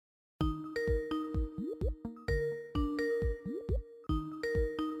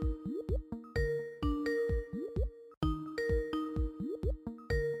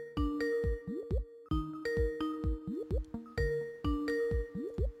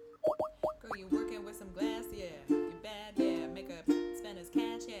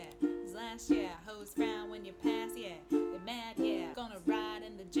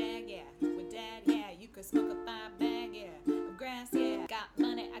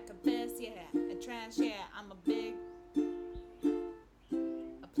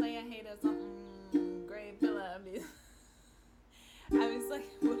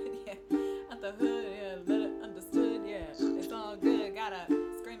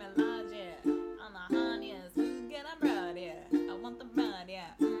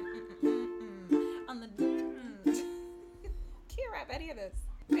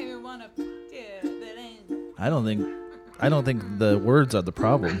wanna do that ain't. I don't think the words are the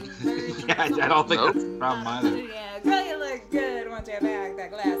problem. Yeah, I don't think that's the problem either. Yeah, girl, you look good. Won't you back that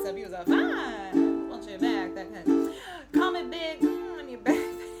glass up? You was a fine. Won't you back that glass? Call me big when you back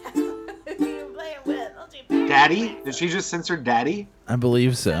that. You playing with? Won't you back Daddy? Did she just censor Daddy? I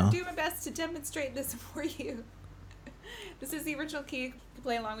believe so. I'll do my best to demonstrate this for you. This is the original key to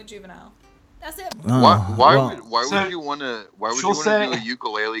play along with Juvenile. That's it. Why So, would you want to she'll say- do a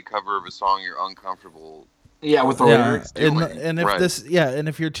ukulele cover of a song you're uncomfortable? Yeah, with the Yeah, lyrics. and if Right. and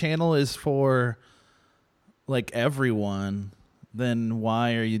if your channel is for like everyone, then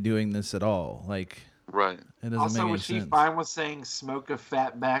why are you doing this at all? Like, Right. it doesn't Also, make any was she sense. fine with saying "smoke a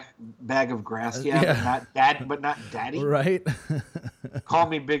fat bag of grass"? Yeah. but not daddy. Right? Call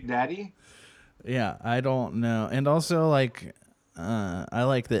me Big Daddy. Yeah, I don't know. And also, like, I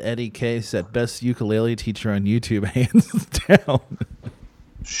like that Eddie K said best ukulele teacher on YouTube, hands down.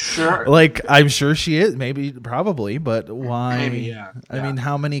 Sure. Like, I'm sure she is, maybe, probably, but why? Maybe, yeah. I mean,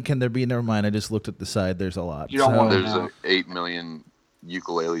 how many can there be? Never mind. I just looked at the side. There's a lot. You don't want There's No. 8 million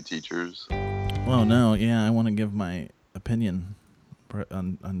ukulele teachers. Well, no, yeah, I want to give my opinion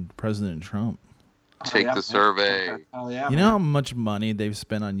on President Trump. Take yeah. the survey. Oh yeah. You know how much money they've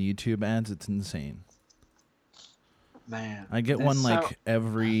spent on YouTube ads? It's insane. man. I get It's one so-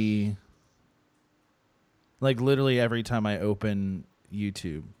 like literally every time I open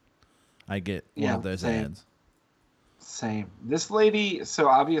YouTube, I get one Yeah, of those same. ads. Same. This lady, so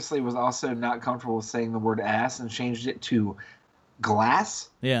obviously, was also not comfortable with saying the word ass and changed it to glass.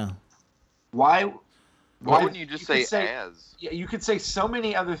 Yeah. Why wouldn't you just could say as? Yeah, you could say so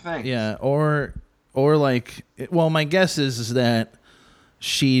many other things. Yeah, or like, well, my guess is that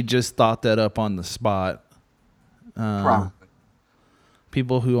she just thought that up on the spot. Probably.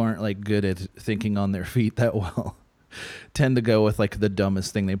 People who aren't like good at thinking on their feet that well tend to go with like the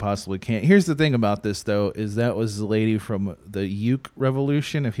dumbest thing they possibly can. Here's the thing about this though, is that was the lady from the Uke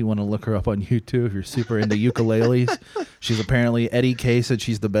Revolution. If you want to look her up on YouTube, if you're super into ukuleles, she's apparently, Eddie K said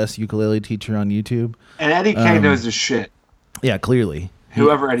she's the best ukulele teacher on YouTube. And Eddie K knows his shit. Yeah, clearly.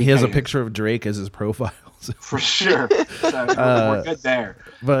 Whoever Eddie he has K a is. picture of Drake as his profile. For sure. So we're good there.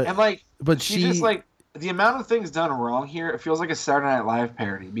 But And like, but she just like, the amount of things done wrong here, it feels like a Saturday Night Live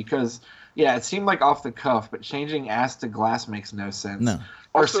parody because, yeah, it seemed like off the cuff, but changing ass to glass makes no sense. No.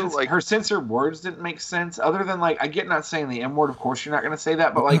 Also, like- her censored words didn't make sense. Other than like, I get not saying the M word. Of course, you're not going to say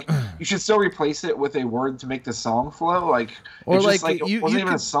that, but like, you should still replace it with a word to make the song flow. Like, Or it's just, like, it wasn't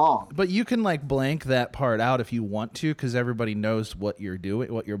even a song. But you can like blank that part out if you want to, because everybody knows what you're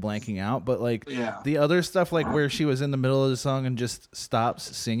doing, what you're blanking out. But like Yeah. the other stuff, like where she was in the middle of the song and just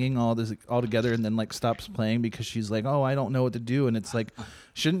stops singing all together, and then like stops playing because she's like, oh, I don't know what to do, and it's like,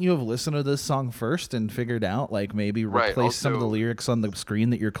 shouldn't you have listened to this song first and figured out like maybe Right, replace some of the also- lyrics on the screen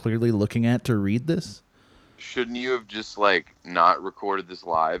that you're clearly looking at to read this? Shouldn't you have just like not recorded this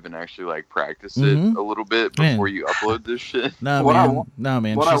live and actually like practice Mhm. it a little bit Man. before you upload this shit? No, What I man. wa- No,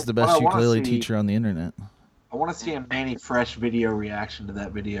 man. what I- She's the what best I wanna ukulele see- teacher on the internet. I want to see a Manny Fresh video reaction to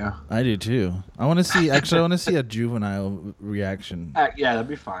that video. I do too. I want to see. Actually, I want to see a Juvenile reaction. Yeah, that'd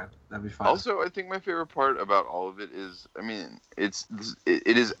be fine. That'd be fine. Also, I think my favorite part about all of it is, I mean, it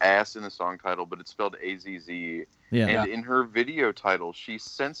is ass in the song title, but it's spelled A-Z-Z. Yeah. And in her video title, she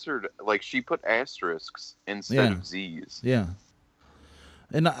censored, like, she put asterisks instead Yeah. of Z's. Yeah.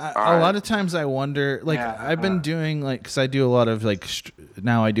 And a Alright. lot of times I wonder, like, Yeah, I've been doing, like, because I do a lot of, like,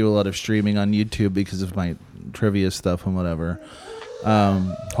 now I do a lot of streaming on YouTube because of my trivia stuff and whatever.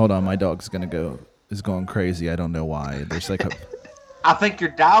 Hold on, my dog's is going crazy. I don't know why. There's like a. I think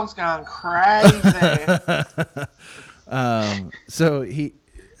your dog's gone crazy.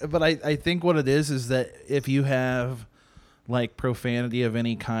 But I think what it is that if you have like profanity of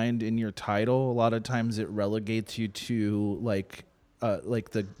any kind in your title, a lot of times it relegates you to like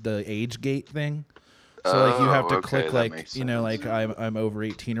the age gate thing. So like you have to okay, click that like, makes you know, sense. like I'm over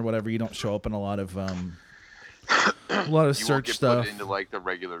 18 or whatever. You don't show up in a lot of You won't search get stuff. put into, like, the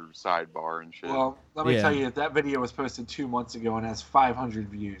regular sidebar and shit. Well, let me Yeah. tell you that video was posted 2 months ago and has 500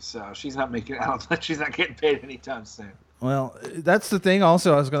 views. So she's not making out. She's not getting paid anytime soon. Well, that's the thing.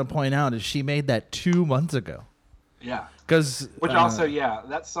 Also, I was going to point out is she made that 2 months ago. Yeah. Because Which also, yeah,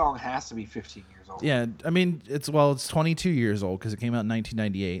 that song has to be 15 years old. yeah, I mean it's 22 years old because it came out in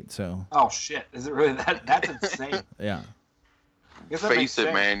 1998. So Oh shit! Is it really that? That's insane. yeah. Guess that makes Face it,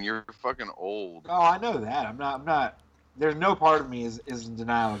 sense. man, you're fucking old. Oh, I know that. I'm not. There's no part of me is in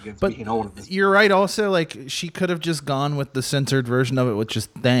denial against But being old at this. you're right. Also, like she could have just gone with the censored version of it, with just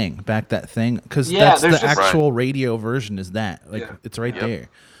 "thing" back that thing, because Yeah, that's there's the just- actual radio version. Is that like Yeah. it's right Yep. there.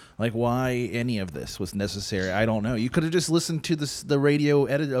 Like, why any of this was necessary, I don't know. You could have just listened to the radio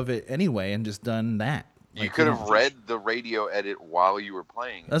edit of it anyway and just done that. You could have read the radio edit while you were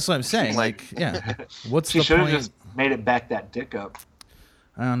playing. That's what I'm saying. Yeah. What's She the should have point? just made it back that dick up.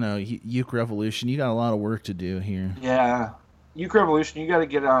 I don't know. Uke Revolution, you got a lot of work to do here. Yeah. Uke Revolution, you got to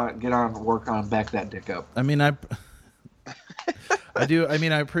get on work on back that dick up. I mean, I do. I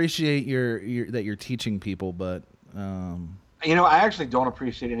mean, I appreciate that you're teaching people, but I actually don't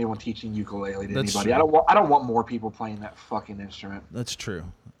appreciate anyone teaching ukulele to That's anybody. true. I don't want more people playing that fucking instrument. that's true.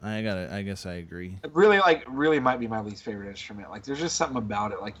 I guess I agree. It really might be my least favorite instrument. Like, there's just something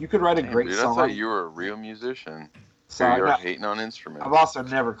about it. Like, you could write a great Dude, song. I thought you were a real musician. So Here you are no, hating on instruments. I've also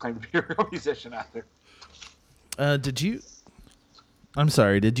never claimed to be a real musician either. Did you? I'm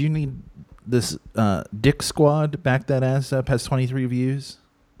sorry. Did you need this Dick Squad? Back that ass up. Has 23 views.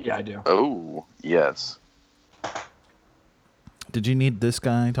 Yeah, I do. Oh, yes. Did you need this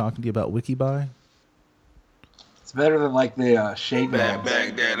guy talking to you about Wikibuy? It's better than like the shade Back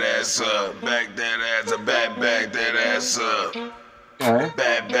man. that ass up, back that ass up, back that ass up. Okay.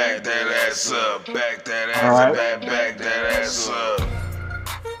 Back that ass up, back that ass All up, right. back that ass up.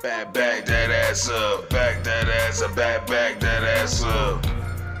 Back that ass up, back that ass up, back that ass up.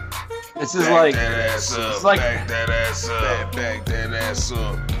 This is Back like that ass up, it's like back that ass up, back that ass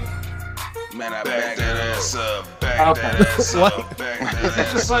up. Man, I back that ass up, back Okay. that ass What? up, back that ass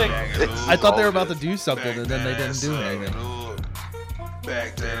It's just up. like- I thought they were about to do something, and then they didn't do anything.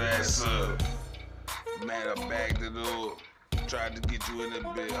 Back that ass up. Man, I backed it up. Tried to get you in the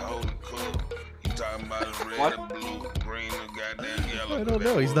bed, hold the cup. You talking about the red What? or blue, green or goddamn yellow. I don't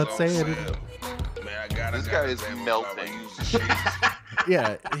know, he's not saying it. Man, I got This guy is melting.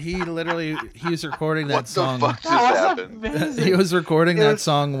 Yeah, he was recording that What the song. fuck just that was happened? amazing. He was recording It that was-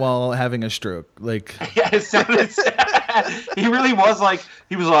 song while having a stroke. Like, Yeah, it sounded. He really was like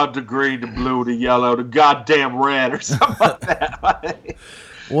he was on the green, the blue, the yellow, the goddamn red, or something like that.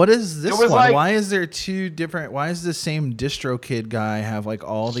 what is this It was one? like- Why is there two different? Why is the same DistroKid guy have like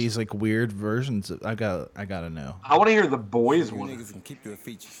all these like weird versions? I gotta know. I want to hear the boys You one. niggas can keep your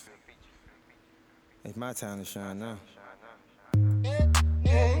features. It's my time to shine now.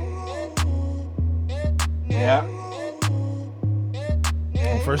 Yeah.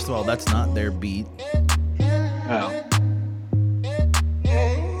 Well, first of all, that's not their beat. Oh.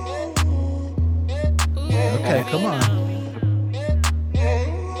 Okay, come on.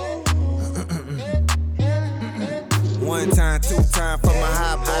 One time, two time for my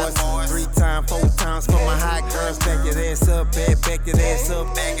hot boys. 3 times, 4 times for my hot girls. Back your ass up, back your ass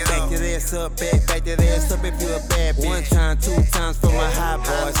up, back your ass up, back your ass up if you a bad bitch. 1 time, 2 times for my hot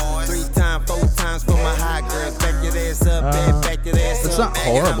boys. 3 times, 4 times for my hot girls. Back your ass up, back your ass up. That's not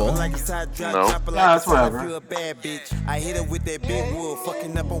horrible. Like it's hot, drop, No. drop it No, like that's it's hot whatever. if you a bad bitch. I hit her with that big wood,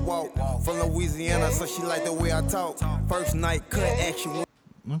 fucking up a walk. From Louisiana, so she like the way I talk. First night, cut action.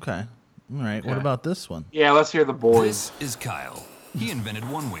 Okay. All right. What about this one? Yeah, let's hear the boys. This is Kyle. He invented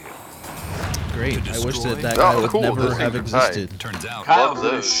one wheel. Great. To I wish destroy- that guy Oh, would cool. never Those have things are tight. existed. Turns out, Kyle, Love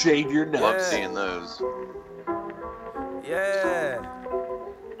those. shave your nuts. Love seeing those. Yeah.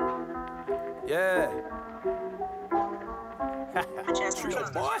 Yeah.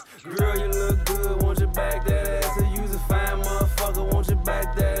 Girl, you look good, won't you back that ass up? You's a fine motherfucker, won't you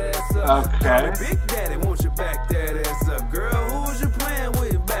back that ass up? Okay. Big Daddy, won't you back that ass up? Girl, who's you playing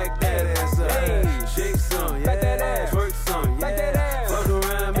with? Back that ass up. Hey, shake some, yeah. Twerk some, yeah. Fuck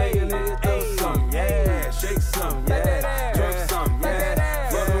around, make a nigga throw some, yeah. Shake some, yeah. Twerk some, yeah.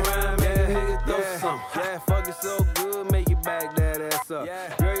 Fuck around, make a nigga throw some. Yeah, fuck it so good, make it back that ass up.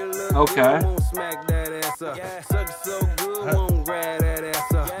 Girl, you look Okay. good, won't smack that ass up. Suck it so good, won't grab that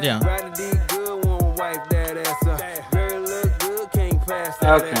ass up. Yeah. Ride it deep good, won't wipe that ass up. Girl, you look good, can't pass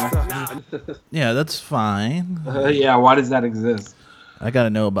that ass up. Yeah, that's fine. Yeah, why does that exist? I gotta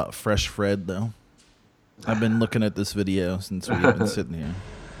know about Fresh Fred though. I've been looking at this video since we've been sitting here.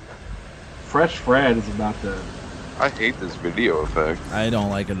 Fresh Fred is about the. I hate this video effect. I don't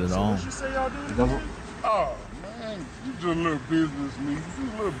like it at all. It doesn't. Oh man, you just a little business, me. Just a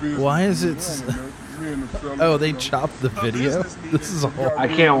little business. Why is it? Oh, they chopped the video. This is I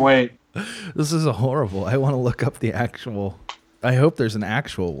can't wait. This is horrible. I want to look up the actual. I hope there's an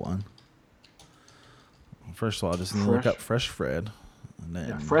actual one. First of all, I just need to look Fresh- up Fresh Fred. And then,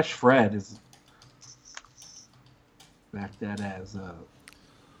 Yeah, Fresh Fred is. Back that ass up.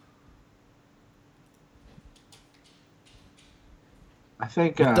 I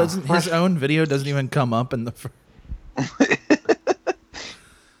think. doesn't Fresh- his own video doesn't even come up in the.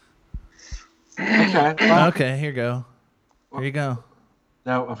 Okay. Well, Okay, here you go. Here you go.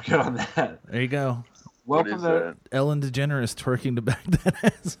 no, I'm good on that. There you go. welcome is to that? Ellen DeGeneres twerking to back that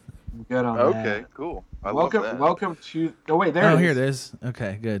ass. good on Okay, that. cool. I Welcome, love that. welcome to. Oh wait, there. Oh, it here is. it is.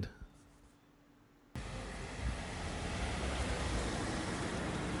 Okay, good.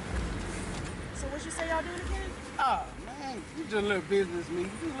 So what you say y'all doing again? Oh, man, you just a little business me.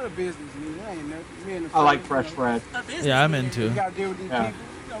 You a little business me. That ain't nothing. Me and the I like friends, Fresh you know, Fred. Yeah, I'm into We it. gotta deal with these Yeah. people.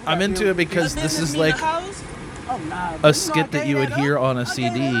 You know, we I'm gotta into deal it with these because people. this is mean the like hoes? Oh, nah, a but skit you know, I that gave you would up. hear on a I gave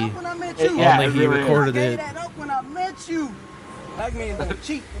CD. that up when I met It- you. yeah, Only it he really is. recorded I gave it. that up when I met you. Like me and the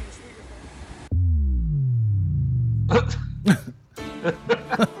cheat.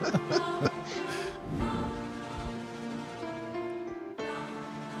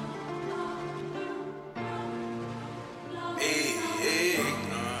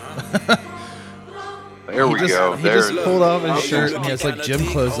 There we go. He There just it is. pulled off his Okay. shirt and he has like gym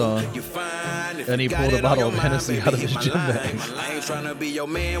clothes on. And he pulled a bottle of Hennessy out of his gym bag. I ain't tryna be your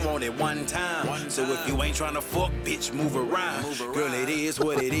man, want it one time. So if you ain't tryna fuck, bitch, move around. Girl, it is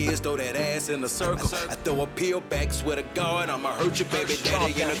what it is, throw that ass in a circle. I throw a peel back, swear to God, I'ma hurt you, baby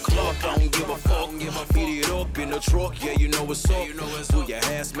daddy in the club. I don't give a fuck. Beat it up in the truck, yeah, you know what's up. Pull your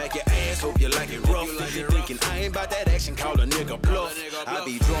hair, smack your ass, hope you like it rough. Thinking I ain't about that action, call a nigga bluff. I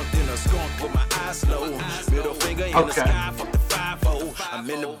be drunk in a skunk with my eyes slow. Middle finger in the Okay. sky, fuck the 5-0. I'm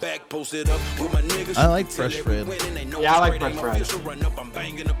in the back, posted up with my niggas. I like Fresh Fred. Yeah, I like Fresh Fred. Run up, I'm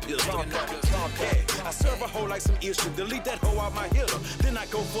banging a pistol. Yeah, I serve a hoe like some issue. Delete that hoe out my hitter. Then I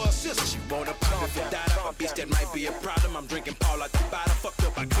go for a sister. She wanna pop if it died up. A bitch that might be a problem. I'm drinking Paul out the bottle. Fucked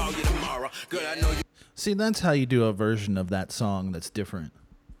up, I call you tomorrow. Girl, I know you. See, that's how you do a version of that song that's different.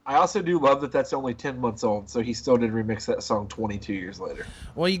 I also do love that that's only 10 months old, so he still did remix that song 22 years later.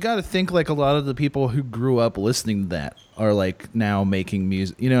 Well, you got to think like a lot of the people who grew up listening to that are like now making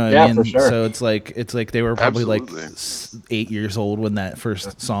music. You know what Yeah, I mean? for sure. So it's like they were probably Absolutely. like 8 years old when that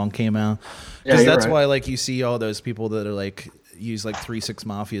first song came out. Yeah, Because you're that's right. why like you see all those people that are like use like 3 6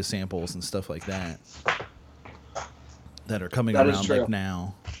 Mafia samples and stuff like that that are coming That is around true. like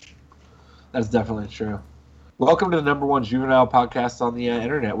now. That's definitely true. Welcome to the #1 juvenile podcast on the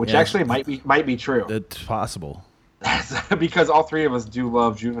internet, which Yeah. actually might be true. It's possible. Because all three of us do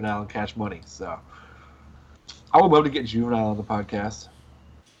love Juvenile and Cash Money. So I would love to get Juvenile on the podcast.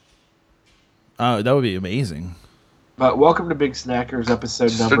 Oh, that would be amazing. But welcome to Big Snackers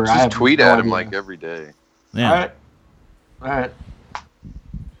episode number. I Just have tweet no at him idea. like every day. Yeah. All right.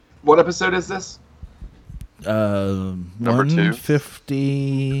 What episode is this? Number 2.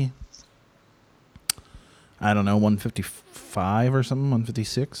 150. I don't know, 155 or something,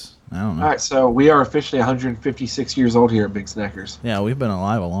 156. I don't know. All right, so we are officially 156 years old here at Big Snackers. Yeah, we've been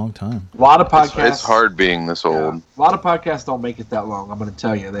alive a long time. A lot of podcasts. It's hard being this old. A lot of podcasts don't make it that long. I'm going to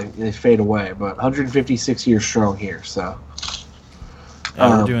tell you, they fade away. But 156 years strong here, so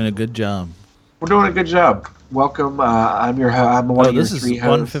Yeah, we're doing a good job. we're doing a good job. Welcome. I'm one Oh, of your this is 3 hosts.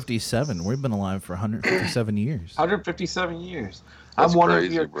 157. We've been alive for 157 years. 157 years. That's I'm one of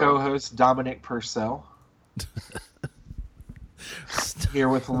crazy, your bro. co-hosts, Dominic Purcell. Here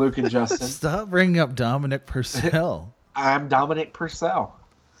with Luke and Justin. Stop bringing up Dominic Purcell. I'm Dominic Purcell.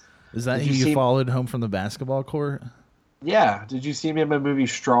 Is that Did who you you see- followed home from the basketball court? Yeah. Did you see me in my movie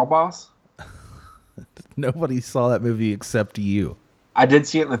Straw Boss? Nobody saw that movie except you. I did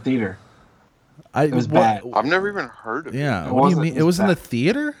see it in the theater. It was bad. I've never even heard of it. Yeah, It what do you wasn't- mean? it It was was in the bad.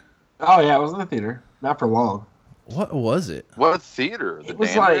 theater? Oh yeah, it was in the theater. Not for long. What was it? What theater? The It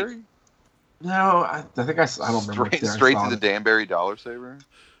was like- Danbury? No, I think I don't remember. what theater I Straight saw to the it. Danbury Dollar Saver?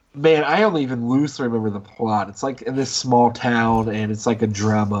 Man, I only even loosely remember the plot. It's like in this small town, and it's like a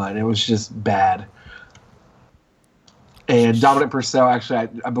drama, and it was just bad. And Dominic Purcell actually,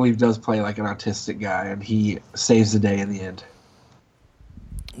 I believe, does play like an autistic guy, and he saves the day in the end.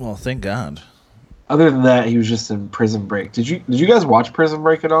 Well, thank God. Other than that, he was just in Prison Break. Did you guys watch Prison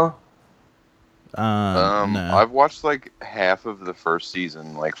Break at all? No. I've watched like half of the first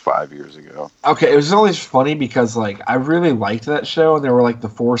season like 5 years ago. Okay, it was always funny because like I really liked that show, and there were like the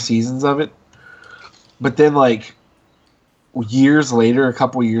 4 seasons of it. But then like years later, a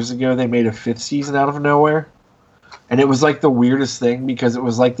couple years ago, they made a 5th season out of nowhere, and it was like the weirdest thing because it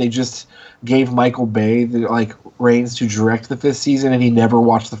was like they just gave Michael Bay the like reins to direct the 5th season, and he never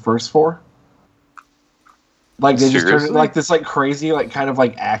watched the first 4. Like they just turned it Seriously? like this like crazy like kind of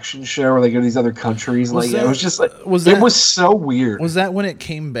like action show where they go to these other countries. Was Like it that- was just like was it that- was so weird. Was that when it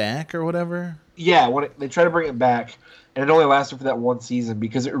came back or whatever? Yeah, when they tried to bring it back, and it only lasted for that 1 season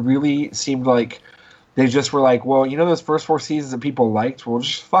because it really seemed like they just were like, well, you know those first 4 seasons that people liked? Well,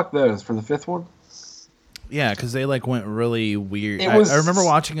 just fuck those for the 5th one. Yeah, because they like went really weird. It I was- remember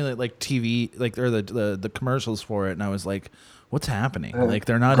watching it like TV, like or the commercials for it, and I was like, "What's happening? Like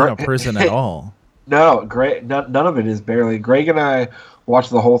they're not in a prison at all." No, Greg. None of it is barely. Greg and I watched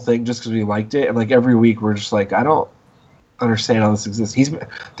the whole thing just because we liked it, and like every week we're just like, I don't understand how this exists.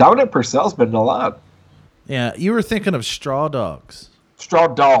 Dominic Purcell's been in a lot. Yeah, you were thinking of Straw Dogs. Straw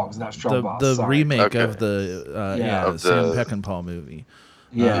Dogs, not Straw The, Boss. the sorry. remake Okay. of the Yeah. Sam Peckinpah movie.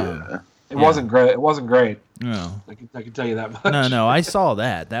 Yeah, it yeah. wasn't great. It wasn't great. No. I can tell you that much. No, I saw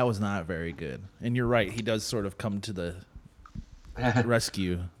that. That was not very good. And you're right. He does sort of come to the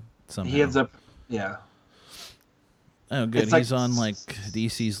rescue somehow. He ends up, yeah. Oh, good. It's like- He's on like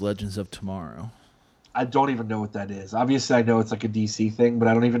DC's Legends of Tomorrow. I don't even know what that is. Obviously, I know it's like a DC thing, but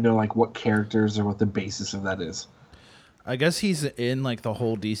I don't even know like what characters or what the basis of that is. I guess he's in like the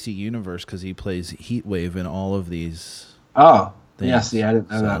whole DC universe because he plays Heatwave in all of these. Oh, things. yeah. See, I didn't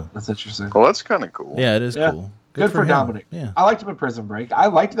know So- that. That's interesting. Well, that's kind of cool. Yeah, it is Yeah. cool. Good for him. Dominic. Yeah. I liked him in Prison Break. I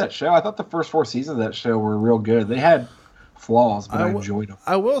liked that show. I thought the first 4 seasons of that show were real good. They had flaws, but I enjoyed them.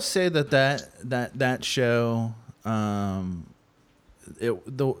 I will say that show,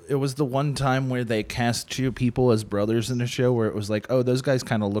 it was the one time where they cast 2 people as brothers in the show where it was like, oh, those guys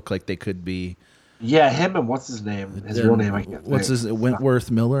kind of look like they could be. Yeah, him and what's his name? His real name, I can't What's think. his Wentworth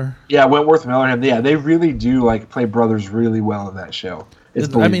Miller? Yeah, Wentworth Miller and him. Yeah, they really do like play brothers really well in that show. It's I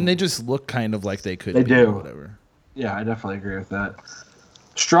mean, believable. they just look kind of like they could They be do. or whatever. Yeah, I definitely agree with that.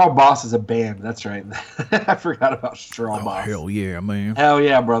 Straw Boss is a band. That's right. I forgot about Straw Boss. Hell yeah, man. Hell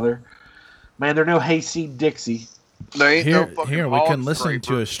yeah, brother. Man, they're no Hayseed Dixie. There ain't Here, no fucking here we hog can listen scraper.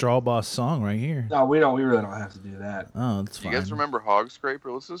 to a Straw Boss song right here. No, we don't. We really don't have to do that. Oh, that's Do fine. you guys remember Hog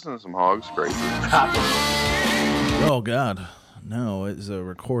Scraper? Let's listen to some Hog Scraper. Oh God, no! It's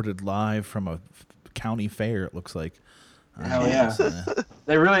recorded live from a county fair. It looks like. Hell yeah.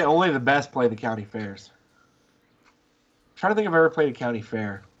 They really only the best play the county fairs. I'm trying to think if I've ever played a county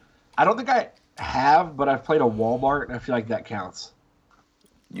fair. I don't think I have, but I've played a Walmart, and I feel like that counts.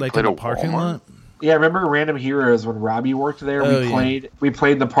 You Like played in a the parking Walmart? lot. Yeah, remember Random Heroes when Robbie worked there? Oh, we yeah.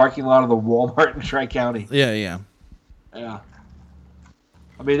 played in the parking lot of the Walmart in Tri-County. Yeah, yeah. Yeah.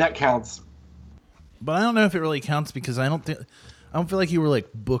 I mean that counts. But I don't know if it really counts because I don't feel like you were like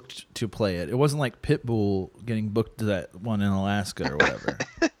booked to play it. It wasn't like Pitbull getting booked to that one in Alaska or whatever.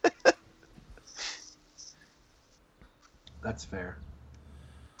 That's fair.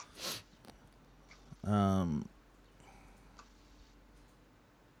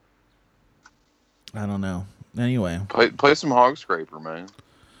 I don't know. Anyway, Play some Hog Scraper, man.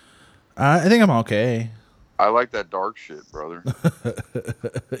 I think I'm okay. I like that dark shit, brother.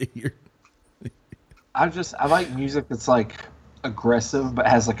 You're- I like music that's like aggressive but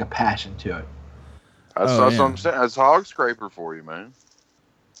has like a passion to it. That's, Oh, that's yeah. what I'm saying. That's Hog Scraper for you, man.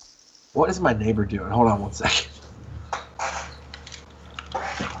 What is my neighbor doing? Hold on one second.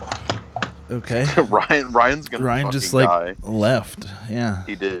 okay. Ryan's gonna Ryan fucking just like die. left. Yeah.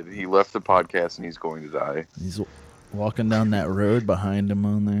 He did. He left the podcast and he's going to die. He's walking down that road behind him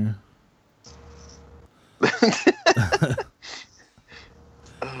on there.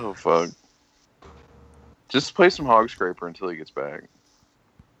 Oh fuck. Just play some Hog Scraper until he gets back.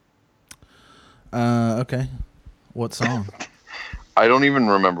 Okay. What song? I don't even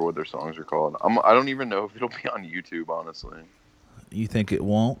remember what their songs are called. I don't even know if it'll be on YouTube, honestly. You think it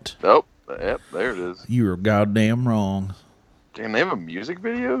won't? Nope. Yep, there it is. You're goddamn wrong. Damn, they have a music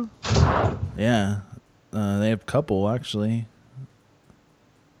video? Yeah. They have a couple actually.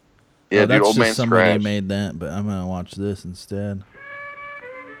 Yeah, Oh, dude, that's Old just Man somebody Scratch. made that, but I'm gonna watch this instead.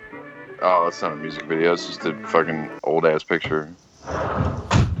 Oh, that's not a music video. It's just a fucking old ass picture.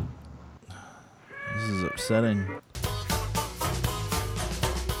 This is upsetting.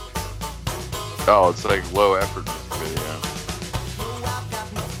 Oh, it's like low effort music video.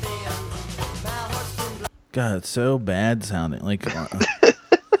 God, it's so bad sounding. Like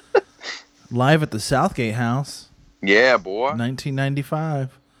live at the Southgate House, Yeah, boy.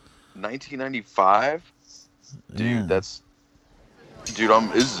 1995. 1995? Dude, Yeah. that's... Dude,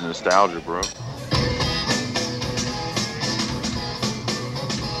 this is nostalgia, bro.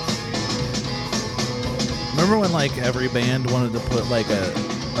 Remember when like every band wanted to put like a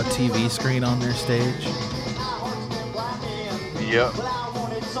TV screen on their stage? Yep.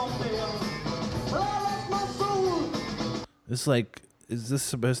 It's like, is this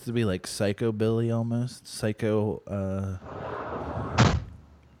supposed to be like Psychobilly almost? Psycho,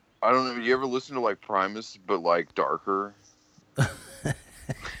 I don't know. You ever listen to, like, Primus, but, like, darker?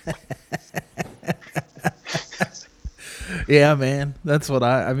 yeah, man. That's what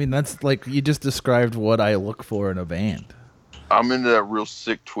I mean, that's like, you just described what I look for in a band. I'm into that real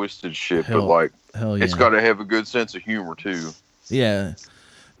sick, twisted shit, Hell- but, like, Hell yeah. it's got to have a good sense of humor, too. Yeah.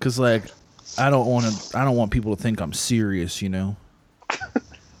 Cause like, I don't want people to think I'm serious, you know?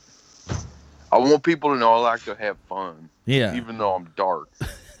 I want people to know I like to have fun. Yeah. Even though I'm dark.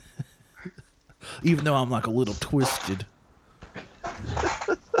 Even though I'm like a little twisted.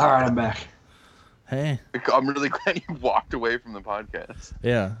 All right, I'm back. Hey. I'm really glad you walked away from the podcast.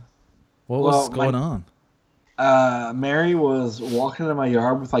 Yeah. What was going on? Mary was walking in my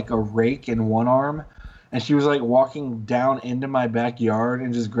yard with like a rake in one arm, and she was like walking down into my backyard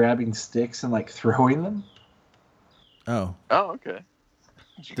and just grabbing sticks and like throwing them. Oh. Oh, okay.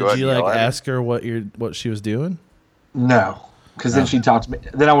 Did you like ask her what she was doing? No, because then she talked to me.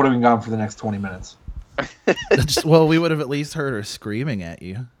 Then I would have been gone for the next 20 minutes. Well, we would have at least heard her screaming at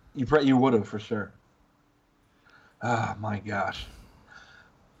you. You would have for sure. Oh my gosh.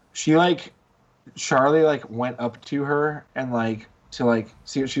 Charlie like went up to her and like to like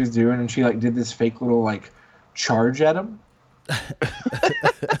see what she was doing, and she like did this fake little like charge at him.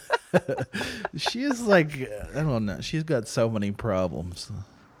 She is like, I don't know. She's got so many problems.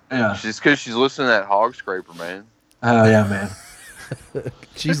 Yeah. Just because she's listening to that hog scraper, man. Oh yeah, man.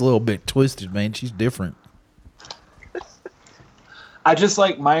 She's a little bit twisted, man. She's different. I just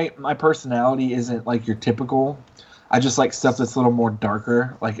like my personality isn't like your typical. I just like stuff that's a little more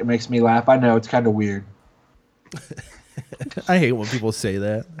darker. Like it makes me laugh. I know it's kind of weird. I hate when people say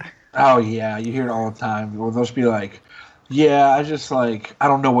that. Oh yeah, you hear it all the time. Or they'll just be like, "Yeah, I just like I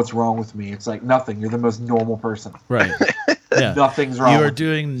don't know what's wrong with me." It's like nothing. You're the most normal person. Right. Yeah. Nothing's wrong. You are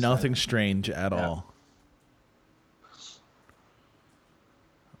doing nothing strange at all.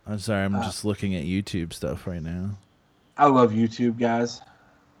 I'm sorry. I'm just looking at YouTube stuff right now. I love YouTube, guys.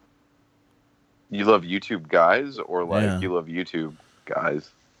 You love YouTube guys, or like you love YouTube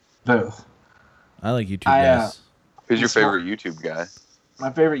guys? Both. I like YouTube guys. Who's your favorite YouTube guy?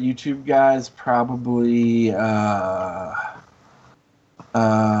 My favorite YouTube guy is probably Logan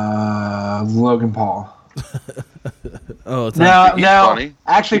Paul. Oh, it's no. Funny.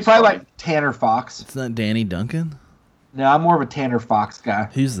 Actually, He's probably funny. like Tanner Fox. It's not Danny Duncan. No, I'm more of a Tanner Fox guy.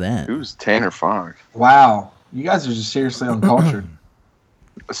 Who's that? Who's Tanner Fox? Wow, you guys are just seriously uncultured.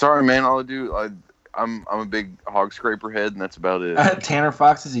 Sorry, man. All I do, I'm a big hog scraper head, and that's about it. Tanner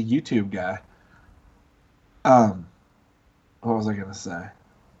Fox is a YouTube guy. What was I gonna say?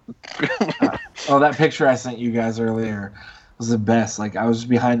 That picture I sent you guys earlier was the best. Like I was just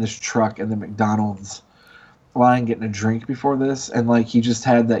behind this truck in the McDonald's line getting a drink before this, and like he just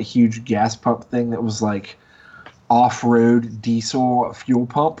had that huge gas pump thing that was like off-road diesel fuel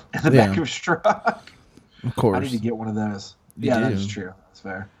pump in the back of his truck. Of course. I need to get one of those. You yeah, do. that's true. That's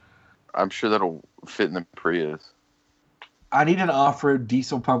fair. I'm sure that'll fit in the Prius. I need an off-road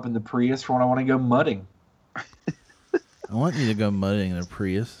diesel pump in the Prius for when I want to go mudding. I want you to go mudding in a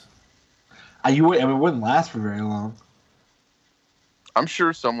Prius. It wouldn't last for very long. I'm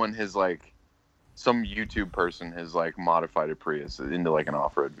sure someone has like, some YouTube person has like modified a Prius into like an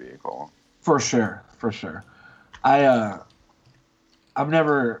off-road vehicle. For sure. I've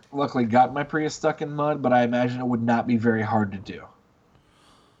never luckily got my Prius stuck in mud, but I imagine it would not be very hard to do.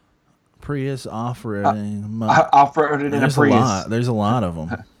 Prius off-roading. mud. Off-roading in a Prius. There's a lot of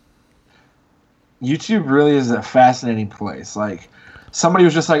them. YouTube really is a fascinating place. Like, somebody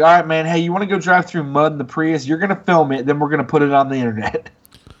was just like, all right, man, hey, you want to go drive through mud in the Prius? You're going to film it, then we're going to put it on the internet.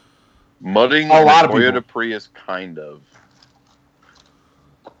 Mudding A lot of Toyota people. Prius, kind of.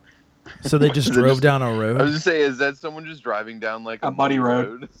 So they just drove down a road? I was just saying, is that someone just driving down like a muddy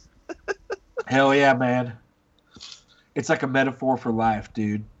road? Hell yeah, man. It's like a metaphor for life,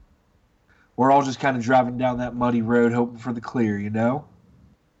 dude. We're all just kind of driving down that muddy road hoping for the clear, you know?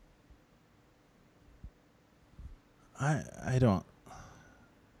 I don't.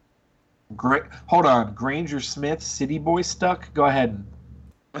 Great. Hold on. Granger Smith, City Boy Stuck? Go ahead.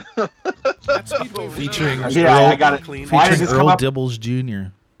 Featuring I got it. Why did Featuring this come Earl up? Dibbles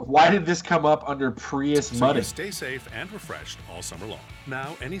Jr. Why did this come up under Prius So you mudding? stay safe and refreshed all summer long.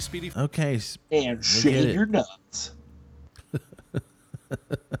 Now, any speedy... Okay. And Look shave at it. your nuts.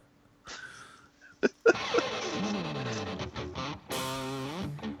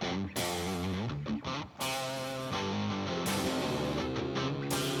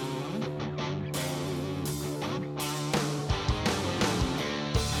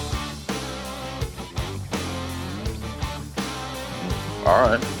 All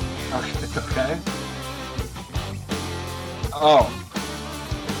right. Okay. Oh.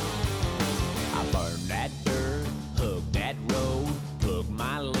 I burned that dirt, hugged that road, took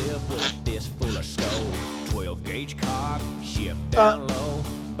my lip with a fist full of stove. 12 gauge cock, shift down low,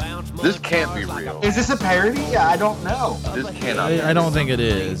 bounce. This can't be real. Is this a parody? Yeah, I don't know. This cannot. I don't think it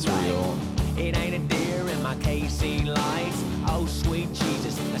is real. It ain't a deer in my KC lights. Oh sweet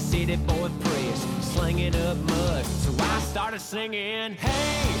Jesus, a city boy Prius, slinging up mud. So I started singing,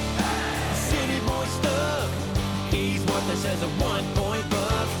 hey, city always stuck. He's worthless as a 1-point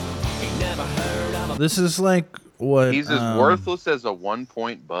buck. Ain't never heard of a This is like what He's as worthless as a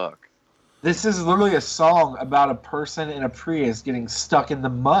 1-point buck. This is literally a song about a person in a Prius getting stuck in the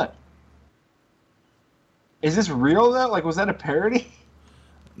mud. Is this real though? Like, was that a parody?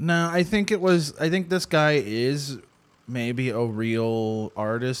 No, I think this guy is maybe a real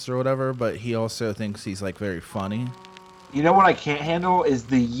artist or whatever, but he also thinks he's like very funny. You know what I can't handle is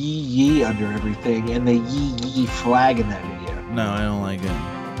the yee yee under everything and the yee yee flag in that video. No, I don't like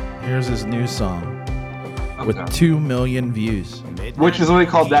it. Here's his new song with Okay. 2 million views. Which is literally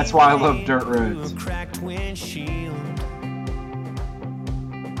called That's Why I Love Dirt Roads. cracked windshield.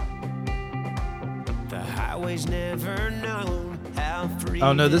 The highway's never known how free.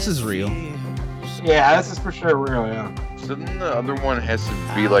 Oh no, this is real. Yeah, this is for sure real, yeah. So then the other one has to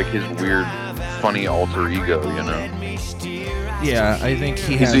be like his weird, funny alter ego, you know? Yeah, I think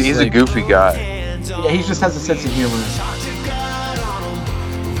he has. He's a like, goofy guy. Yeah, he just has a sense of humor.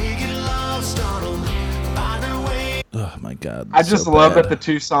 Oh my god. I just so love bad. that the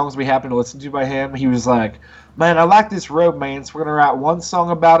 2 songs we happen to listen to by him, he was like, man, I like this road, man, so we're going to write one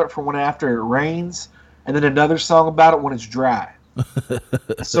song about it for when after it rains, and then another song about it when it's dry.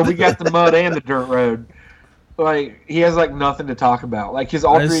 So we got the mud and the dirt road. Like, he has, like, nothing to talk about. Like, his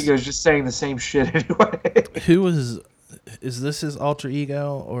alter ego is just saying the same shit anyway. Is this his alter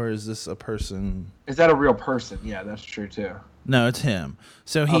ego, or is this a person? Is that a real person? Yeah, that's true, too. No, it's him.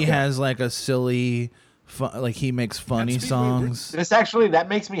 So he Okay. has, like, a silly, like, he makes funny songs. This actually, that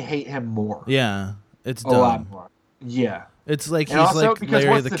makes me hate him more. Yeah, it's A lot dumb. more. Yeah. It's like And he's also, like because Larry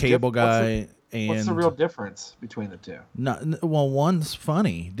what's the the Cable diff- what's Guy. And What's the real difference between the two? well, one's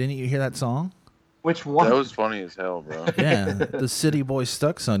funny. Didn't you hear that song? Which one? That was funny as hell, bro. Yeah, the City Boy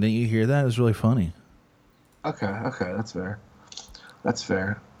Stuck song. Didn't you hear that? It was really funny. Okay, that's fair. That's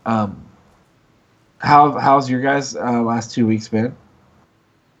fair. How's your guys' last 2 weeks been?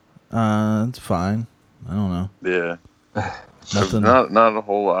 It's fine. I don't know. Yeah. Nothing. Not a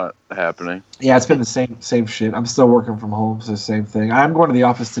whole lot happening. Yeah, it's been the same shit. I'm still working from home, so same thing. I'm going to the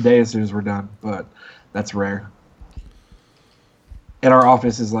office today as soon as we're done, but that's rare. And our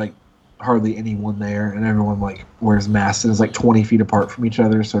office is like hardly anyone there, and everyone like wears masks and is like 20 feet apart from each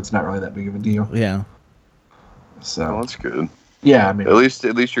other, so it's not really that big of a deal. Yeah. So Well, that's good. yeah, I mean, At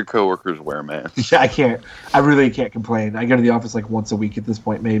least your coworkers wear masks. I really can't complain. I go to the office like once a week at this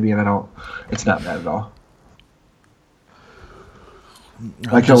point, maybe, and it's not bad at all.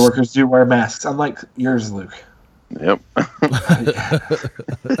 My coworkers do wear masks, unlike yours, Luke. Yep.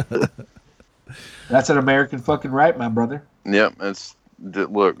 That's an American fucking right, my brother. Yep.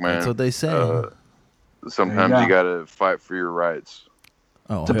 Look, man. That's what they say. Sometimes There you you go. gotta fight for your rights.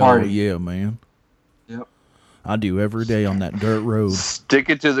 Oh, to hell party. yeah, man. Yep. I do every day on that dirt road. Stick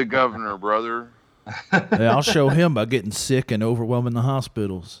it to the governor, brother. Hey, I'll show him by getting sick and overwhelming the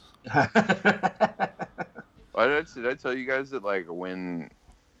hospitals. Did I tell you guys that like when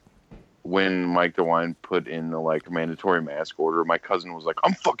Mike DeWine put in the like mandatory mask order, my cousin was like,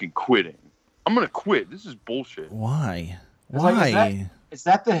 "I'm fucking quitting. I'm gonna quit. This is bullshit." Why? It's like, Why? is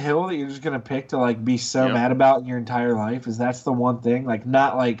that the hill that you're just gonna pick to like be so Yep. mad about in your entire life? Is that's the one thing? Like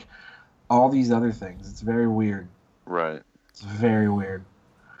not like all these other things. It's very weird. Right. It's very weird.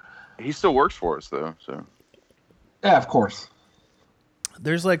 He still works for us though, so. Yeah, of course.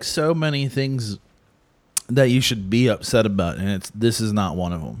 There's like so many things that you should be upset about, and this is not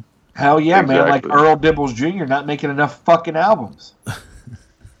one of them. Hell yeah, man! Like Exactly. Earl Dibbles Jr. not making enough fucking albums.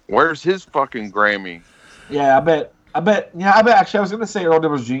 Where's his fucking Grammy? Yeah, I bet. Actually, I was gonna say Earl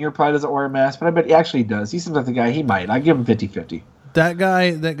Dibbles Jr. probably doesn't wear a mask, but I bet he actually does. He seems like the guy. He might. I give him 50-50. That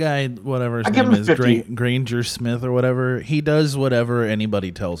guy, whatever his I give name him is, 50. Granger Smith or whatever, he does whatever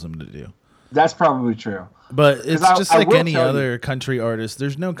anybody tells him to do. That's probably true. But it's just I like will any tell you- other country artist.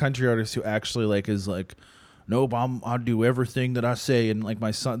 There's no country artist who actually like is like, nope, I'll do everything that I say, and like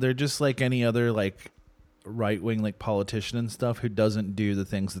my son. They're just like any other like right wing like politician and stuff who doesn't do the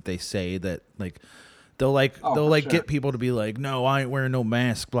things that they say. That like they'll for get people to be like, no, I ain't wearing no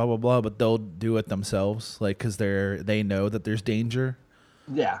mask, blah blah blah, but they'll do it themselves, like because they know that there's danger.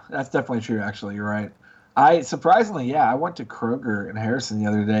 Yeah, that's definitely true. Actually, you're right. I went to Kroger in Harrison the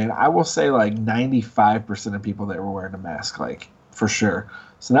other day, and I will say like 95% of people that were wearing a mask, like for sure.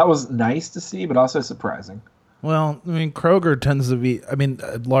 So that was nice to see, but also surprising. Well, I mean, Kroger tends to be. I mean,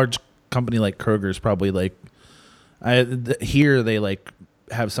 a large company like Kroger is probably like. Here they like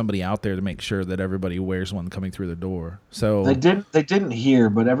have somebody out there to make sure that everybody wears one coming through the door. So They didn't hear,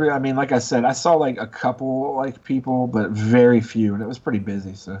 but like I said, I saw like a couple like people, but very few, and it was pretty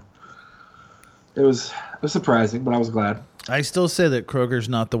busy. So It was surprising, but I was glad. I still say that Kroger's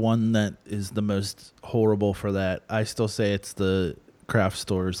not the one that is the most horrible for that. I still say it's the craft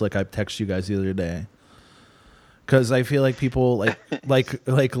stores. Like I texted you guys the other day, because I feel like people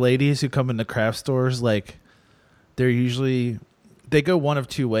like ladies who come into craft stores, like they go one of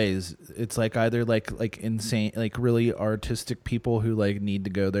two ways. It's like either like insane, like really artistic people who like need to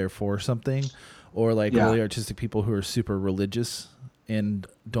go there for something, or like really artistic people who are super religious and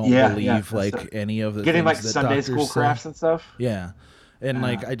don't believe any of the getting things like that Sunday doctors school say. crafts and stuff. Yeah. And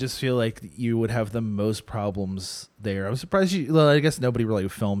like I just feel like you would have the most problems there. I was surprised I guess nobody really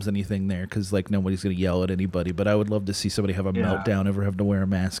films anything there because like nobody's gonna yell at anybody. But I would love to see somebody have a meltdown over having to wear a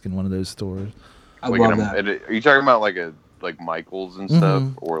mask in one of those stores. I love that. Are you talking about like Michaels and stuff,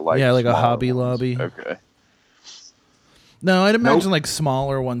 or like like a Hobby ones? Lobby? Okay. No, I'd imagine like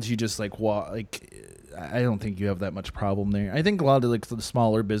smaller ones. You just like I don't think you have that much problem there. I think a lot of like the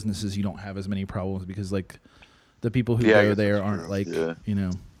smaller businesses you don't have as many problems because like the people who go there aren't like you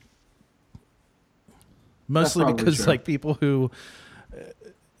know. Mostly because like people who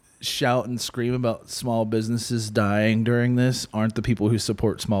shout and scream about small businesses dying during this aren't the people who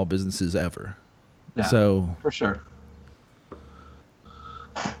support small businesses ever. Yeah, so for sure.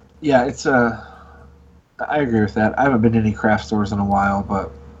 Yeah, it's I agree with that. I haven't been to any craft stores in a while,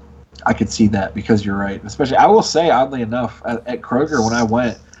 but I could see that because you're right. Especially, I will say, oddly enough, at Kroger when I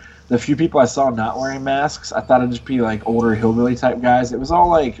went, the few people I saw not wearing masks, I thought it'd just be like older hillbilly type guys. It was all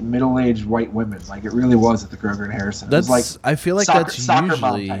like middle-aged white women. Like it really was at the Kroger in Harrison. It was like I feel like soccer, that's soccer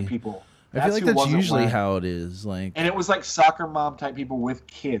usually mom type people. I feel like that's usually how it is. Like, and it was like soccer mom type people with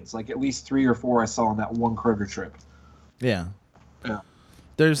kids. Like at least 3 or 4 I saw on that one Kroger trip. Yeah. Yeah.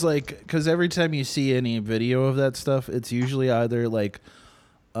 There's like, because every time you see any video of that stuff, it's usually either like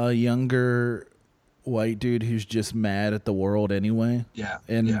a younger white dude who's just mad at the world anyway. Yeah.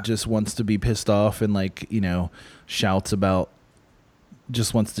 And just wants to be pissed off and like, you know,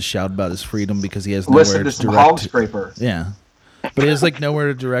 just wants to shout about his freedom because he has nowhere Listen to to some direct. hog scraper. Yeah. But he has like nowhere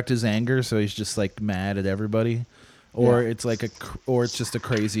to direct his anger, so he's just like mad at everybody. Or it's like it's just a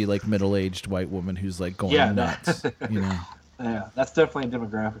crazy like middle-aged white woman who's like going nuts, you know. Yeah, that's definitely a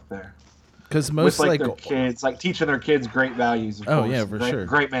demographic there. Because most with, like their kids, like teaching their kids great values. Of course. Yeah, for sure.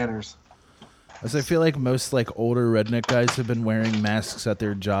 Great manners. As I feel like most like older redneck guys have been wearing masks at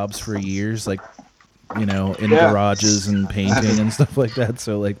their jobs for years, like, you know, in garages and painting and stuff like that.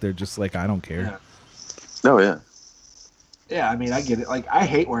 So like they're just like, I don't care. Oh yeah. Yeah, I mean, I get it. Like, I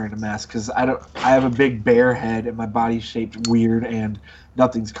hate wearing a mask because I have a big bear head and my body's shaped weird and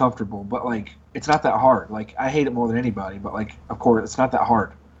nothing's comfortable. But like, it's not that hard. Like, I hate it more than anybody. But like, of course, it's not that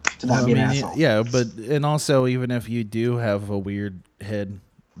hard to not be an asshole. Yeah, and also even if you do have a weird head,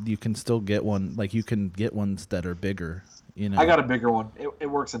 you can still get one. Like, you can get ones that are bigger. You know, I got a bigger one. It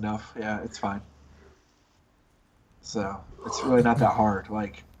works enough. Yeah, it's fine. So it's really not that hard.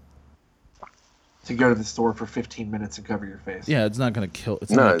 Like, to go to the store for 15 minutes and cover your face. Yeah, it's not gonna kill. It's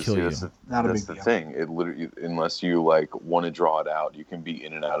not gonna kill you. Not a big deal. That's the thing. It literally, unless you like want to draw it out, you can be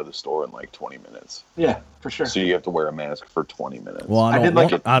in and out of the store in like 20 minutes. Yeah, for sure. So you have to wear a mask for 20 minutes. Well, I don't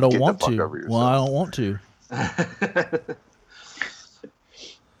want to. Well, I don't want to.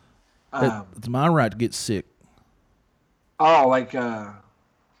 It's my right to get sick. Oh, like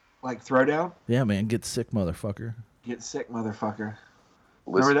throwdown? Yeah, man, get sick, motherfucker. Get sick, motherfucker.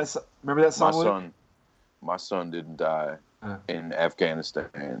 Listen, remember that song? My son didn't die in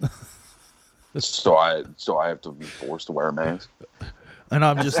Afghanistan, so I have to be forced to wear a mask. And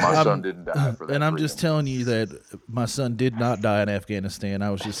my son didn't die for that. And I'm just telling you that my son did not die in Afghanistan.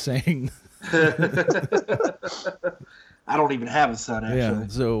 I was just saying. I don't even have a son, actually. Yeah,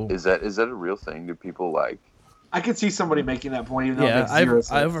 so is that a real thing? Do people like? I could see somebody making that point, even though it makes zero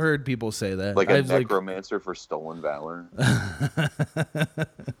sense. I've heard people say that. Like a necromancer for stolen valor.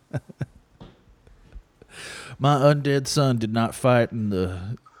 My undead son did not fight in the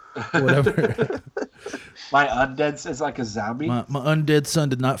whatever. My undead is like a zombie. My undead son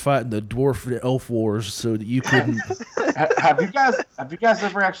did not fight in the dwarf elf wars, so that you couldn't. Have you guys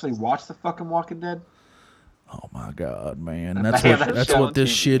ever actually watched the fucking Walking Dead? Oh my god, man! That's what this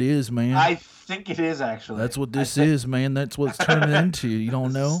shit is, man. I think it is actually. That's what this is, man. That's what it's turning into. You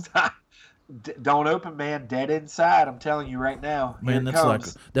don't know? Don't open, man. Dead inside. I'm telling you right now. Man,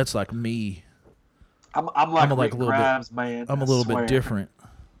 that's like me. I'm like Rick Grimes, man. I'm a little bit different.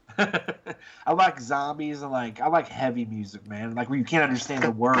 I like zombies and I like heavy music, man. Like where you can't understand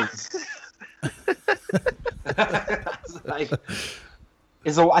the words.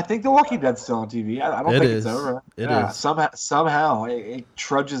 I think The Walking Dead's still on TV. I don't think it's over. It is. Somehow it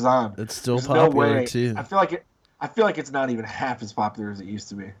trudges on. It's still There's popular no way. too. I feel like it's not even half as popular as it used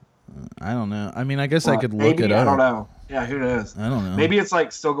to be. I don't know. I mean, I guess I Well, could look maybe, it up. I don't know. Yeah, who knows? I don't know. Maybe it's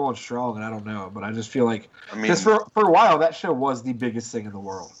like still going strong, and I don't know. But I just feel like I mean, because for a while that show was the biggest thing in the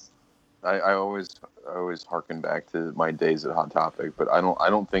world. I always harken back to my days at Hot Topic, but I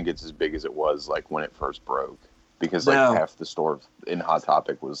don't think it's as big as it was like when it first broke, because like No. half the store in Hot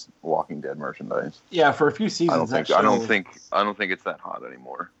Topic was Walking Dead merchandise. Yeah, for a few seasons. I don't think it's that hot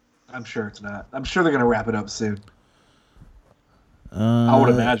anymore. I'm sure it's not. I'm sure they're gonna wrap it up soon. I would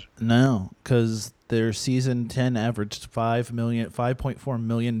imagine. No, because their season 10 averaged 5.4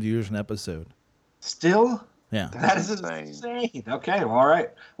 million viewers an episode. Still? Yeah. That is insane. Okay, well, all right.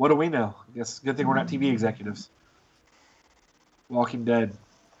 What do we know? I guess good thing we're not TV executives. Walking Dead,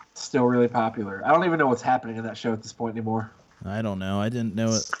 still really popular. I don't even know what's happening in that show at this point anymore. I don't know. I didn't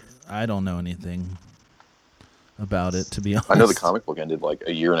know it. I don't know anything about it, to be honest. I know the comic book ended like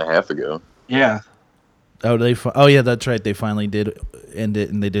a year and a half ago. Yeah. Oh, oh yeah, that's right. They finally did end it,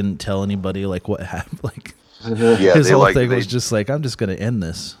 and they didn't tell anybody like what happened. Like, Yeah, his they, whole like, thing they- was just like, I'm just gonna end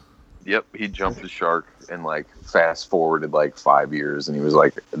this. Yep, he jumped the shark and like fast forwarded like 5 years, and he was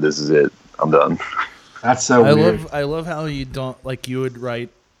like, "This is it. I'm done." That's so weird. I love how you don't like you would write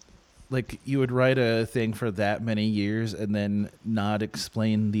a thing for that many years and then not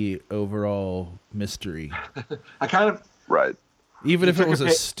explain the overall mystery. I kind of right. Even if it was a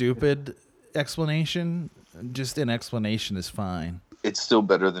pic- stupid explanation, just an explanation is fine. It's still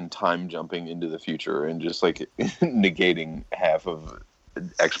better than time jumping into the future and just like negating half of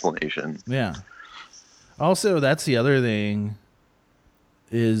explanation. Yeah. Also, that's the other thing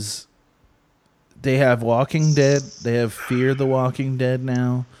is they have Walking Dead, they have Fear the Walking Dead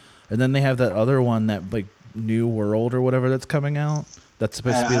now, and then they have that other one, that like New World or whatever that's coming out. That's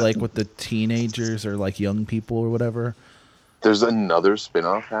supposed to be like with the teenagers or like young people or whatever. There's another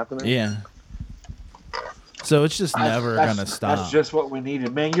spin-off happening? Yeah. So it's just never going to stop. That's just what we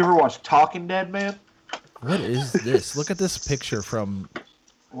needed. Man, you ever watch Talking Dead, man? What is this? Look at this picture from...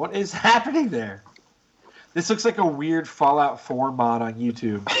 What is happening there? This looks like a weird Fallout 4 mod on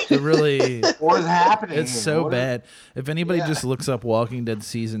YouTube. It really... What is happening It's here? so What bad. If anybody just looks up Walking Dead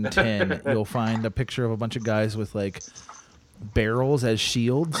Season 10, you'll find a picture of a bunch of guys with, like, barrels as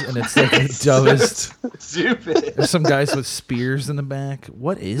shields, and it's, like, the dumbest... Stupid. There's some guys with spears in the back.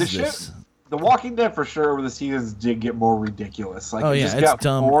 What is this? The Walking Dead, for sure, over the seasons did get more ridiculous. Like, Oh, it yeah, just it's got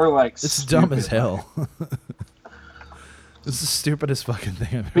dumb. more, like, It's dumb as stupid. hell. It's the stupidest fucking thing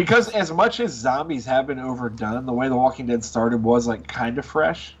I've ever... Because as much as zombies have been overdone, the way The Walking Dead started was like kind of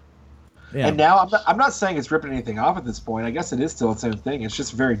fresh. Yeah. And now I'm not saying it's ripping anything off at this point. I guess it is still its own thing. It's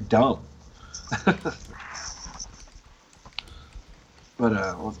just very dumb.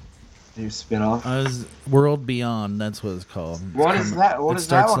 But new spin-off. World Beyond, that's what it's called. What is that? What it is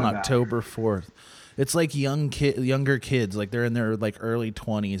that starts one on about? October 4th. It's like younger kids, like they're in their like early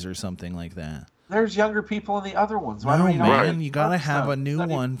 20s or something like that. There's younger people in the other ones. Why No, don't you man, you gotta have a new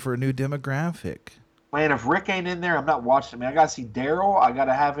one for a new demographic. Man, if Rick ain't in there, I'm not watching it. Man, I gotta see Daryl. I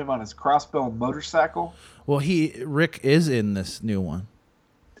gotta have him on his crossbow and motorcycle. Well, Rick is in this new one.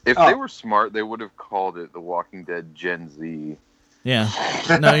 If they were smart, they would have called it The Walking Dead Gen Z. Yeah.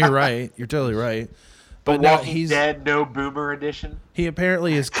 No, you're right. You're totally right. But The no, Walking he's Dead No Boomer Edition. He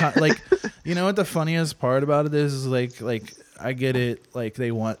apparently is like, you know what the funniest part about it is like I get it, like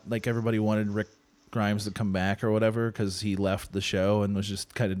they want, like everybody wanted Rick Grimes to come back or whatever because he left the show and was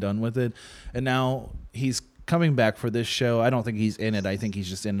just kind of done with it, and now he's coming back for this show. I don't think he's in it. I think he's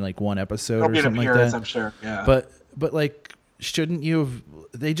just in like one episode He'll or be an something like appearance, that. I'm sure. Yeah. But like, shouldn't you have?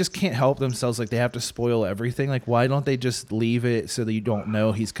 They just can't help themselves. Like they have to spoil everything. Like why don't they just leave it so that you don't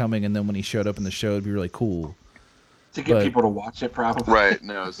know he's coming, and then when he showed up in the show, it'd be really cool. To get people to watch it, probably. Right.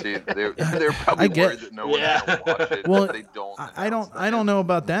 No, see, they're probably worried that no one's going to watch it. Well, if they don't. I don't know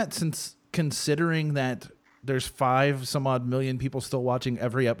about that, since considering that there's 5 some odd million people still watching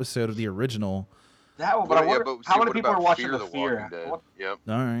every episode of the original. That one, but I wonder how many people are watching the Fear. Yep.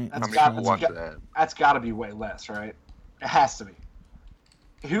 All right. How many people watch that? That's got to be way less, right? It has to be.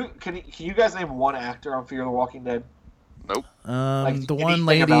 Who can you guys name one actor on Fear the Walking Dead? Nope. The one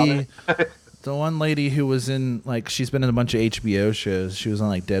lady, the one lady who was in, like, she's been in a bunch of HBO shows. She was on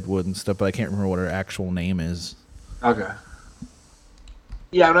like Deadwood and stuff, but I can't remember what her actual name is. Okay.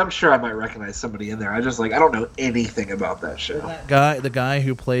 Yeah, and I'm sure I might recognize somebody in there. I don't know anything about that show. The guy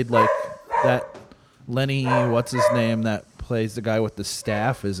who played like that, Lenny, what's his name, that plays the guy with the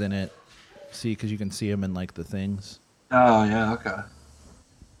staff is in it. See, because you can see him in like the things. Oh yeah, okay.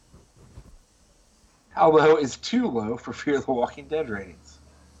 How low is too low for Fear the Walking Dead ratings?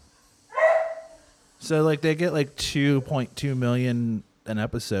 So like they get like 2.2 million an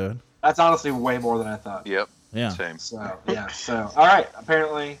episode. That's honestly way more than I thought. Yep. Yeah. Same. So yeah. So all right.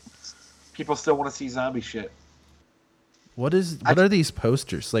 Apparently, people still want to see zombie shit. What are these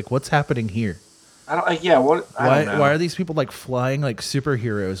posters? Like, what's happening here? I don't. Yeah. What? I don't know. Why are these people like flying like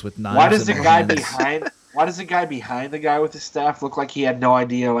superheroes with knives? Why does in the their guy hands? behind? Why does the guy behind the guy with the staff look like he had no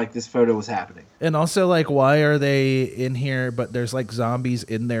idea like this photo was happening? And also, like, why are they in here? But there's like zombies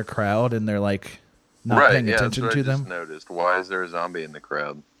in their crowd, and they're like not paying attention to them. I just noticed. Why is there a zombie in the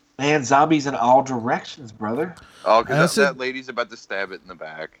crowd? Man, zombies in all directions, brother. Oh, because that lady's about to stab it in the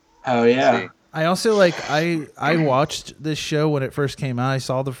back. Oh yeah. See? I also like I watched this show when it first came out. I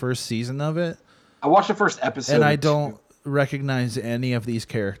saw the first season of it. I watched the first episode, and I don't recognize any of these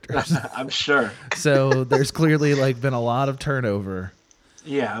characters. I'm sure. So there's clearly like been a lot of turnover.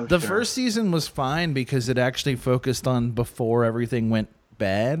 Yeah, the first season was fine because it actually focused on before everything went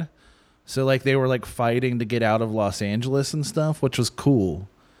bad. So like they were like fighting to get out of Los Angeles and stuff, which was cool.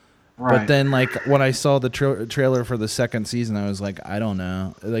 Right. But then like when I saw the trailer for the second season, I was like, I don't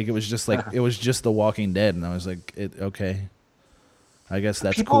know. Like it was just like it was just The Walking Dead, and I was like, okay. I guess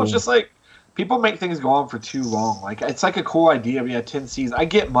that's people cool. Just like people make things go on for too long. Like it's like a cool idea. We had 10 seasons. I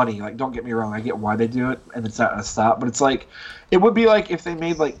get money. Like don't get me wrong. I get why they do it, and it's not gonna stop. But it's like it would be like if they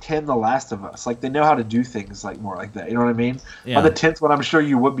made like 10 The Last of Us. Like they know how to do things like more like that. You know what I mean? Yeah. By the 10th one, I'm sure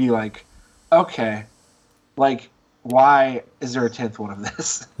you would be like, okay, like why is there a 10th one of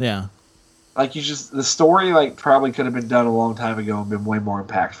this? Yeah. Like the story like probably could have been done a long time ago and been way more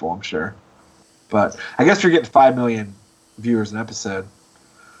impactful, I'm sure. But I guess you're getting 5 million viewers an episode.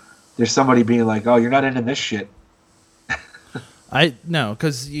 There's somebody being like, "Oh, you're not into this shit." No,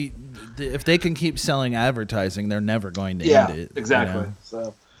 because if they can keep selling advertising, they're never going to end it. Exactly. You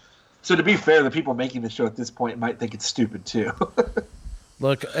know? So to be fair, the people making the show at this point might think it's stupid too.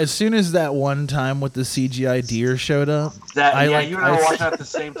 Look, as soon as that one time with the CGI deer showed up, you and I were watching that at the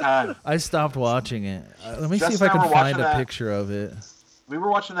same time. I stopped watching it. Let me Justin see if I and I can were find watching a that. picture of it. We were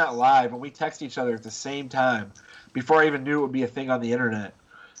watching that live, and we texted each other at the same time before I even knew it would be a thing on the internet.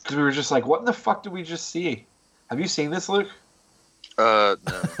 Because we were just like, "What in the fuck did we just see?" Have you seen this, Luke? No.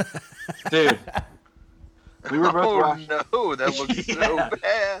 Dude. We were both watching. No, that looks so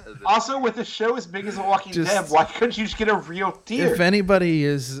bad. Also, with a show as big as The Walking Dead, why couldn't you just get a real deer? If anybody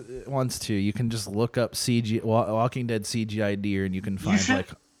wants to, you can just look up Walking Dead CGI deer, and you can find like.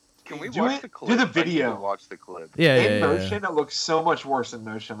 Can we watch the clip? Do the video. Watch the clip. Yeah, in motion, it looks so much worse in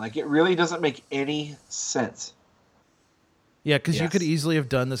motion. Like it really doesn't make any sense. Yeah, because you could easily have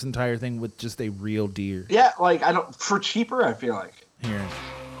done this entire thing with just a real deer. Yeah, like for cheaper, I feel like. Here.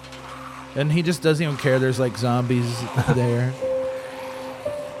 And he just doesn't even care. There's like zombies there.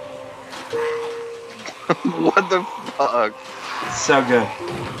 What the fuck? It's so good.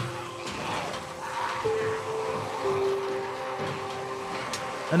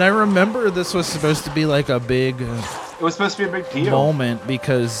 And I remember this was supposed to be like a big. It was supposed to be a big deal. Moment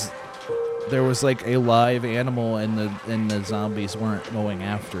because there was like a live animal and the zombies weren't going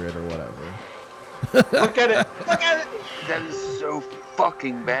after it or whatever. Look at it. Look at it. That is so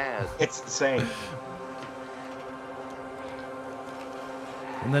fucking bad. It's insane.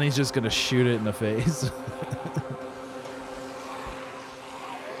 And then he's just gonna shoot it in the face.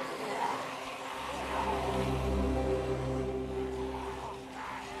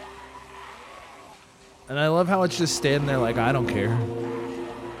 And I love how it's just standing there like, I don't care.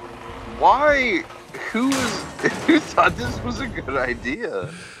 Why? Who thought this was a good idea?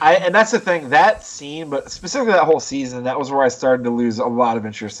 And that's the thing, that scene, but specifically that whole season, that was where I started to lose a lot of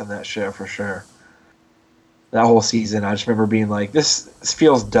interest in that show for sure. That whole season, I just remember being like, this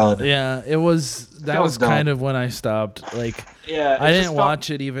feels done. Yeah, it was. That was kind of when I stopped. Like, yeah, I didn't watch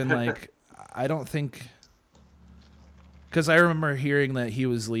it even. Like, I don't think. Because I remember hearing that he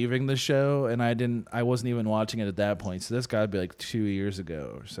was leaving the show, and I wasn't even watching it at that point. So that's got to be like 2 years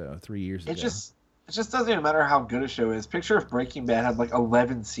ago or so, 3 years ago. It just doesn't even matter how good a show is. Picture if Breaking Bad had like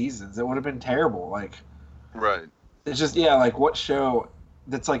 11 seasons, it would have been terrible. Like, right? It's just like what show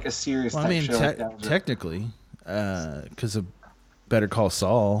that's like a serious. Well, type I mean, show like that was technically, because of Better Call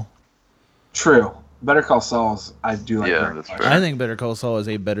Saul. True. Better Call Saul's, I do like. Yeah, that's fair. I think Better Call Saul is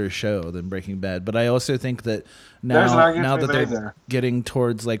a better show than Breaking Bad, but I also think that There's an argument now to be that made they're there. getting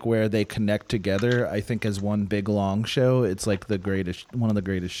towards like where they connect together, I think as one big long show, it's like one of the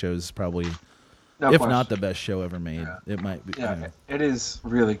greatest shows, probably, No if question. not the best show ever made. Yeah. It might be. Yeah, it is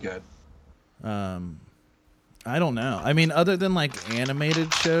really good. I don't know. I mean, other than like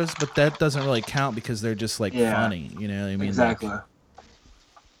animated shows, but that doesn't really count because they're just like funny. You know what I mean? Exactly. Like,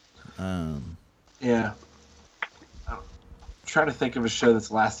 yeah. I'm trying to think of a show that's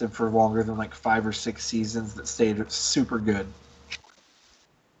lasted for longer than like 5 or 6 seasons that stayed super good.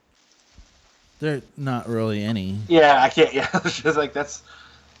 There not really any. Yeah, I can't. Yeah, it's just like that's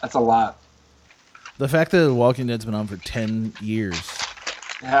a lot. The fact that The Walking Dead's been on for 10 years.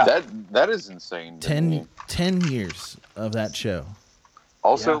 Yeah. That is insane. to me. 10 years of that show.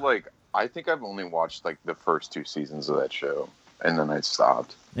 Also, like, I think I've only watched like the first 2 seasons of that show, and then I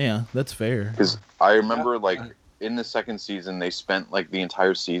stopped. Yeah, that's fair. Because I remember, like, in the second season, they spent like the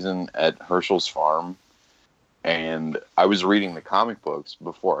entire season at Herschel's farm, and I was reading the comic books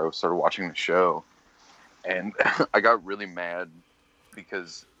before I started watching the show, and I got really mad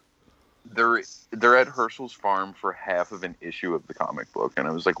because they're at Herschel's farm for half of an issue of the comic book, and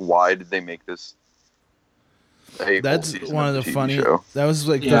I was like, why did they make this? That's one of the funniest. That was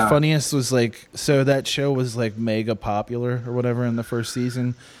like the funniest was like, so that show was like mega popular or whatever in the first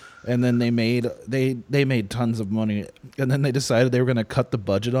season, and then they made tons of money, and then they decided they were going to cut the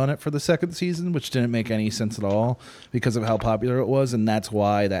budget on it for the second season, which didn't make any sense at all because of how popular it was, and that's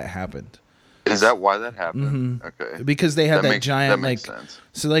why that happened. Is that why that happened? Mm-hmm. Okay. Because they had that giant, that makes like, sense.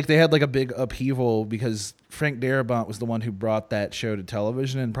 so like they had like a big upheaval because Frank Darabont was the one who brought that show to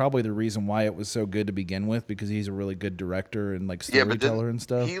television, and probably the reason why it was so good to begin with, because he's a really good director and like storyteller and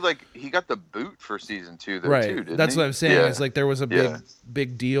stuff. He got the boot for season 2 though, right. too, didn't That's he? what I'm saying. Yeah. It's like there was a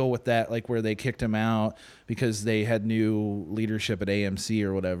big deal with that, like where they kicked him out because they had new leadership at AMC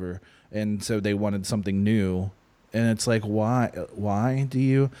or whatever, and so they wanted something new, and it's like why do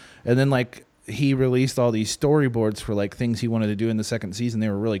you? And then like he released all these storyboards for like things he wanted to do in the second season. They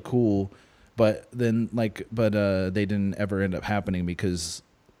were really cool, but then they didn't ever end up happening because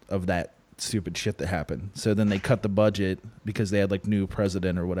of that stupid shit that happened. So then they cut the budget because they had like new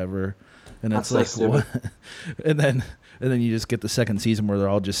president or whatever, and it's like what? and then you just get the second season where they're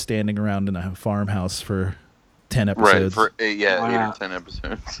all just standing around in a farmhouse for 10 episodes. Right, for 8 or 10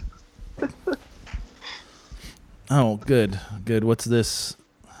 episodes. Oh, good. What's this?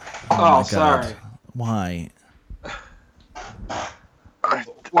 Oh, sorry. Why?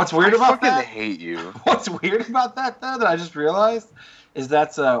 What's weird about that? I hate you. What's weird about that, though, that I just realized, is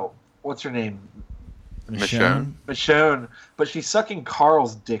that's what's her name? Michonne. But she's sucking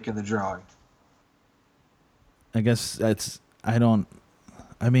Carl's dick in the drawing. I guess I don't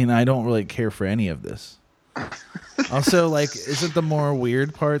really care for any of this. Also, like, isn't the more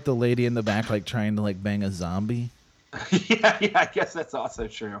weird part the lady in the back, like, trying to, like, bang a zombie? yeah, I guess that's also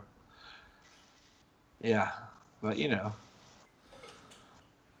true. Yeah, but you know.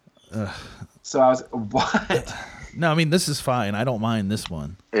 So I was what? No, I mean this is fine. I don't mind this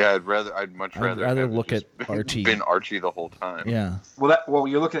one. Yeah, I'd much rather look at Archie. Been Archie the whole time. Yeah. Well,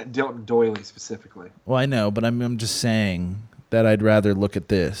 you're looking at Dilton Doily specifically. Well, I know, but I'm just saying that I'd rather look at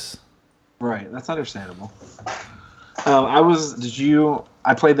this. Right, that's understandable.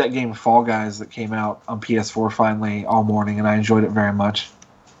 I played that game Fall Guys that came out on PS4 finally all morning, and I enjoyed it very much.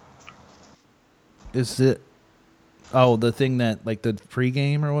 Is it? Oh, the thing that, like, the free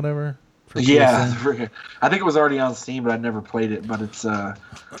game or whatever? Yeah, I think it was already on Steam, but I'd never played it. But it's, I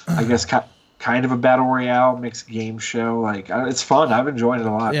guess, kind of a battle royale mixed game show. Like, it's fun. I've enjoyed it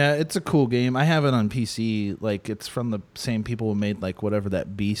a lot. Yeah, it's a cool game. I have it on PC. Like, it's from the same people who made, like, whatever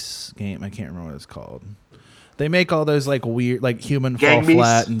that Beasts game. I can't remember what it's called. They make all those, like, weird, like, Human Fall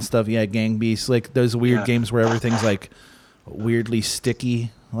Flat and stuff. Yeah, Gang Beasts. Like, those weird games where everything's, like, weirdly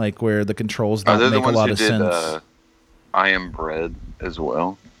sticky. Like, where the controls don't make a lot of sense. I Am Bread as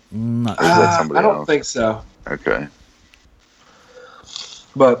well. Not sure. I don't think so. Okay.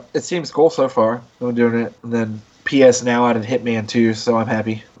 But it seems cool so far. I'm doing it. And then PS Now added Hitman 2, so I'm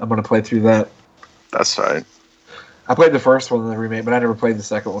happy. I'm going to play through that. That's right. I played the first one in the remake, but I never played the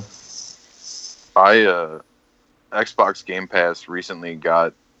second one. Xbox Game Pass recently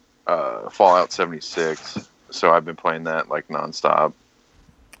got Fallout 76, so I've been playing that like nonstop.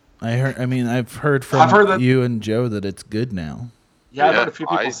 I've heard from you and Joe that it's good now. Yeah, I've heard a few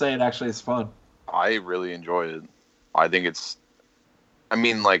people say it actually is fun. I really enjoy it. I think it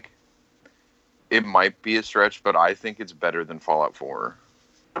might be a stretch, but I think it's better than Fallout 4.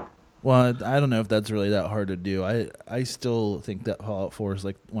 Well, I don't know if that's really that hard to do. I still think that Fallout 4 is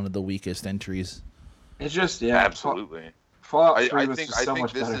like one of the weakest entries. It's just, absolutely. Fallout 3 was just so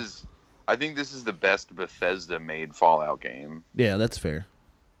much better. I think this is the best Bethesda-made Fallout game. Yeah, that's fair.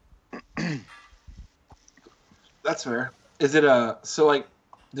 That's fair. Is it so like?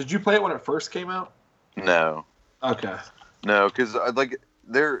 Did you play it when it first came out? No. Okay. No, because like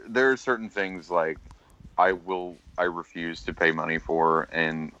there are certain things like I refuse to pay money for,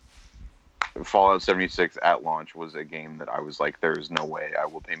 and Fallout 76 at launch was a game that I was like, there is no way I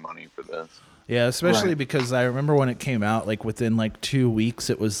will pay money for this. Yeah, especially because I remember when it came out, like within like 2 weeks,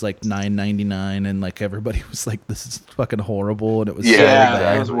 it was like $9.99, and like everybody was like, "This is fucking horrible," and it was so bad.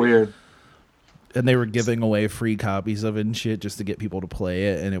 That was weird. And they were giving away free copies of it and shit just to get people to play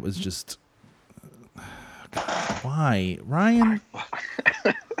it, and it was just Why, Ryan?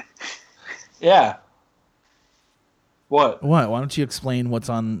 Yeah. What? What? Why don't you explain what's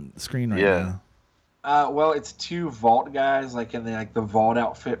on screen right now? Well, it's two vault guys, like in the vault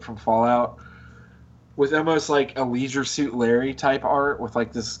outfit from Fallout, with almost like a Leisure Suit Larry type art, with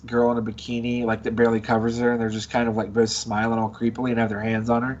like this girl in a bikini, like that barely covers her, and they're just kind of like both smiling all creepily and have their hands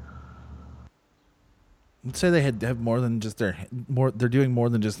on her. Let's say they have more than just they're doing more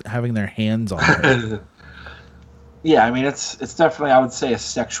than just having their hands on her. Yeah, I mean it's definitely, I would say, a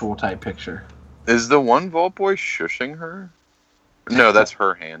sexual type picture. Is the one Vault Boy shushing her? No, that's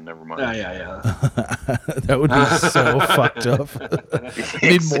her hand. Never mind. Yeah. That would be so fucked up.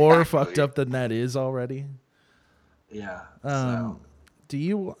 It'd be more fucked up than that is already. Yeah. Do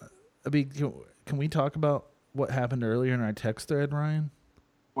you? I mean, can we talk about what happened earlier in our text thread, Ryan?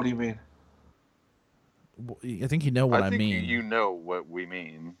 What do you mean? I think you know what I mean. You know what we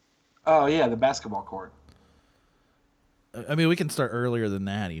mean. Oh yeah, the basketball court. I mean, we can start earlier than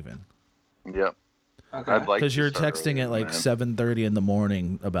that, even. Yep. Okay. I'd like because you're texting at like 7:30 in the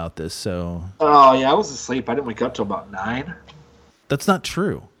morning about this. So. Oh yeah, I was asleep. I didn't wake up till about 9. That's not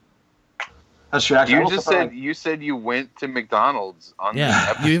true. That's true. Actually, You just said you said you went to McDonald's on the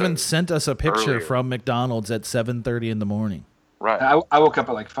episode. You even sent us a picture earlier. from McDonald's at 7:30 in the morning. Right. I woke up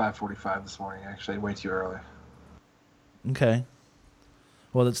at like 5:45 this morning. Actually, way too early. Okay.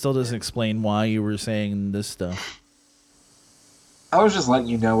 Well, that still doesn't explain why you were saying this stuff. I was just letting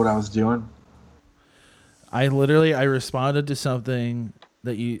you know what I was doing. I responded to something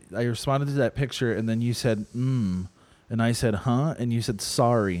I responded to that picture, and then you said, and I said, huh? And you said,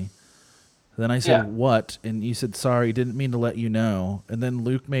 sorry. Then I said, what? And you said, sorry, didn't mean to let you know. And then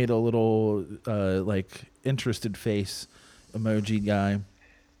Luke made a little, interested face emoji guy.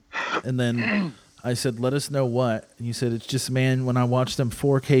 And then I said, let us know what? And you said, it's just, man, when I watch them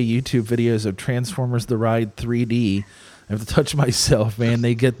 4K YouTube videos of Transformers The Ride 3D, I have to touch myself, man.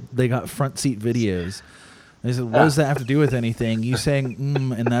 They got front seat videos. And I said, what does that have to do with anything? You saying,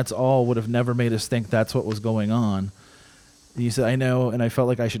 and that's all would have never made us think that's what was going on. And you said, I know, and I felt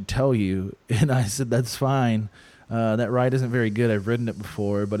like I should tell you. And I said, that's fine. That ride isn't very good. I've ridden it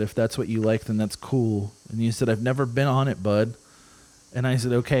before, but if that's what you like, then that's cool. And you said, I've never been on it, bud. And I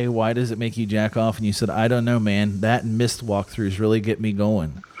said, okay, why does it make you jack off? And you said, I don't know, man. That and mist walkthroughs really get me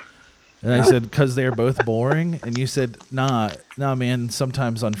going. And I said, because they're both boring. And you said, nah, man.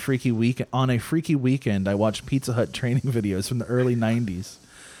 Sometimes on a freaky weekend, I watch Pizza Hut training videos from the early 90s.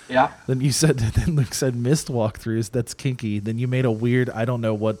 Yeah. Then Luke said, mist walkthroughs. That's kinky. Then you made a weird, I don't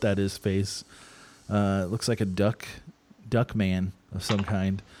know what that is face. It looks like a duck man of some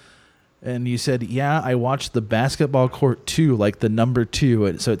kind. And you said, yeah, I watched the Basketball Court 2, like the number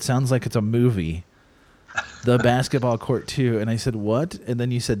 2. So it sounds like it's a movie. The Basketball Court 2. And I said, what? And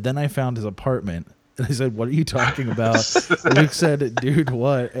then you said, then I found his apartment. And I said, what are you talking about? Luke said, dude,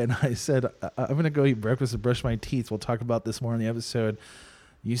 what? And I said, I'm going to go eat breakfast and brush my teeth. We'll talk about this more in the episode.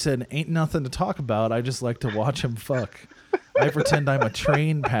 You said, ain't nothing to talk about. I just like to watch him fuck. I pretend I'm a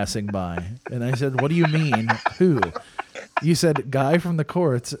train passing by. And I said, what do you mean? Who? You said, guy from the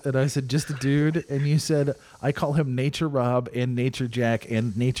courts. And I said, just a dude. And you said, I call him Nature Rob and Nature Jack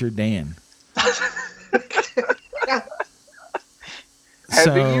and Nature Dan.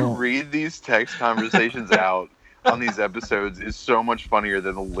 Having you read these text conversations out on these episodes is so much funnier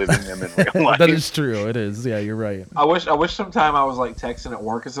than living them in real life. That is true. It is. Yeah, you're right. I wish sometime I was like texting at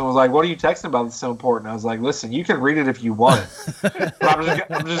work and someone was like, what are you texting about that's so important? I was like, listen, you can read it if you want it. But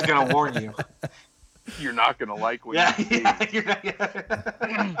I'm just going to warn you. You're not going to like what you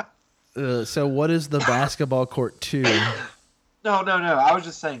see. So what is the Basketball Court 2? No. I was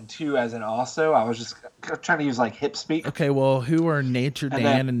just saying 2 as in also. I was just trying to use like hip speak. Okay, well, who are Nature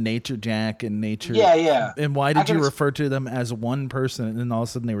Dan and Nature Jack and Nature... Yeah. And why did you refer to them as one person and then all of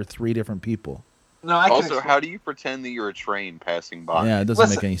a sudden they were 3 different people? No, also, how do you pretend that you're a train passing by? Yeah, it doesn't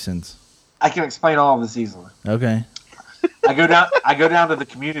make any sense. I can explain all of this easily. Okay. I go down to the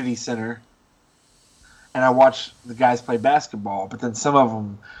community center and I watch the guys play basketball, but then some of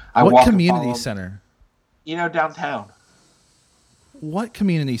them What community center? Downtown. What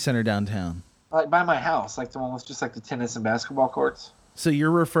community center downtown? Like by my house, like the one with just like the tennis and basketball courts. So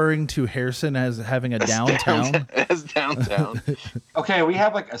you're referring to Harrison as having a downtown? As downtown. Okay, we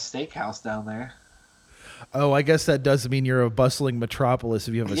have like a steakhouse down there. Oh, I guess that does mean you're a bustling metropolis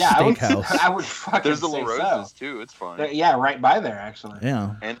if you have a steakhouse. I would fucking There's the say La Rosa's too. It's fine. Yeah, right by there actually.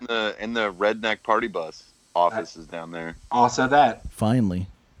 Yeah. And the Redneck Party Bus office is down there. Also that. Finally.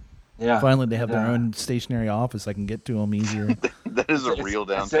 Yeah. Finally, they have their own stationary office. I can get to them easier. That is a real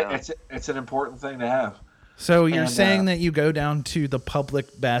downtown. It's an important thing to have. So you're saying that you go down to the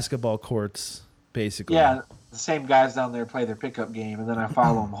public basketball courts, basically? Yeah, the same guys down there play their pickup game, and then I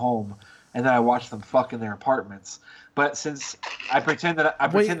follow them home, and then I watch them fuck in their apartments. But since I pretend that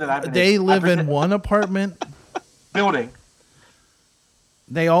I'm they live in one apartment building.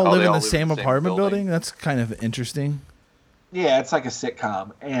 They all live in the same apartment building? That's kind of interesting. Yeah, it's like a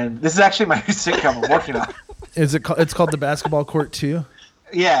sitcom, and this is actually my sitcom I'm working on. Is it? It's called The Basketball Court 2?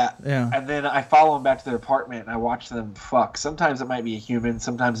 Yeah. Yeah. And then I follow them back to their apartment, and I watch them fuck. Sometimes it might be a human.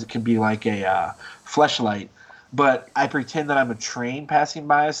 Sometimes it can be like a fleshlight. But I pretend that I'm a train passing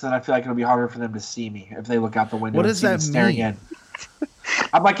by, so then I feel like it'll be harder for them to see me if they look out the window. What does that staring mean? In.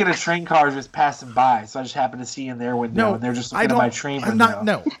 I'm like in a train car just passing by, so I just happen to see in their window, and they're just looking at my train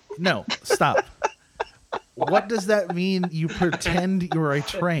window. No, stop. What does that mean? You pretend you're a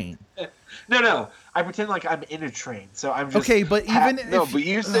train? No. I pretend like I'm in a train, so I'm just okay. But even but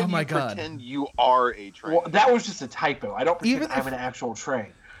you said pretend you are a train. Well, that was just a typo. I don't pretend I'm an actual train.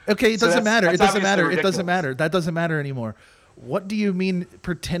 Okay, it doesn't matter. It doesn't matter. Ridiculous. It doesn't matter. That doesn't matter anymore. What do you mean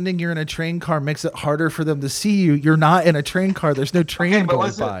pretending you're in a train car makes it harder for them to see you? You're not in a train car. There's no train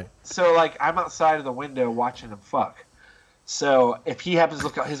going by. So, like, I'm outside of the window watching him fuck. So, if he happens to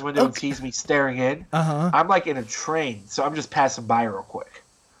look out his window and sees me staring in, I'm, like, in a train. So, I'm just passing by real quick.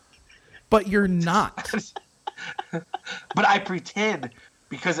 But you're not. But I pretend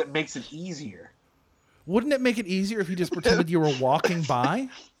because it makes it easier. Wouldn't it make it easier if you just pretended you were walking by?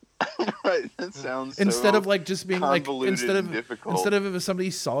 Right, that sounds instead of like just being like instead of if somebody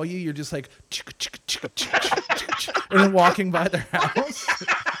saw you, you're just like and then walking by their house.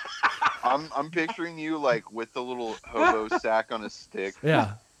 I'm picturing you like with the little hobo sack on a stick.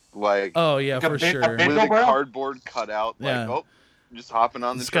 Yeah. Like oh yeah, for sure. With a cardboard cutout. Like just hopping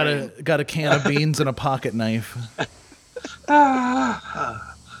on the train. Got a can of beans and a pocket knife.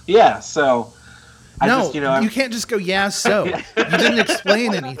 Yeah. So. You can't just go, yeah, so. You didn't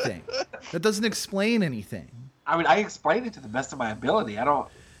explain anything. That doesn't explain anything. I mean, I explained it to the best of my ability.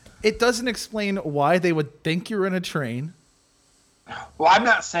 It doesn't explain why they would think you're in a train. Well, I'm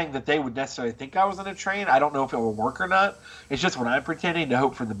not saying that they would necessarily think I was in a train. I don't know if it will work or not. It's just when I'm pretending to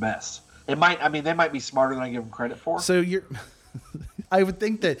hope for the best. They might be smarter than I give them credit for. So I would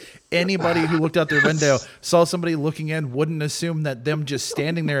think that anybody who looked out their window saw somebody looking in wouldn't assume that them just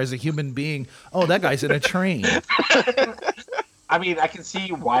standing there as a human being, oh, that guy's in a train. I mean, I can see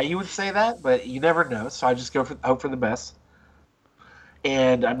why you would say that, but you never know. So I just hope for the best.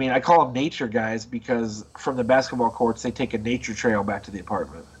 And I mean, I call them nature guys because from the basketball courts, they take a nature trail back to the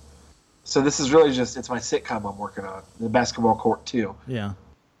apartment. So this is really it's my sitcom I'm working on, the Basketball Court 2. Yeah.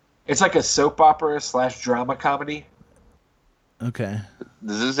 It's like a soap opera / drama comedy. Okay.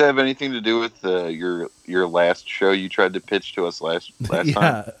 Does this have anything to do with your last show you tried to pitch to us last time?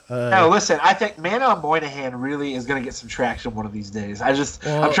 No, listen. I think Man on Moynihan really is going to get some traction one of these days. I'm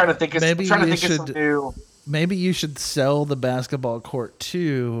trying to think of some new. Maybe you should sell the Basketball Court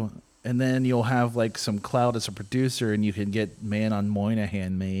 2, and then you'll have like some clout as a producer, and you can get Man on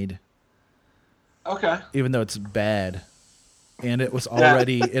Moynihan made. Okay. Even though it's bad. And it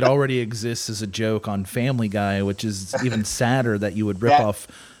already exists as a joke on Family Guy, which is even sadder that you would rip off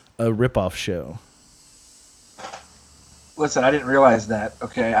a rip-off show. Listen, I didn't realize that.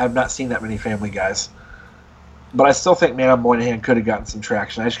 Okay, I've not seen that many Family Guys, but I still think Man on Moynihan could have gotten some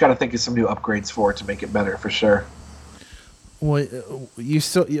traction. I just got to think of some new upgrades for it to make it better for sure. Well,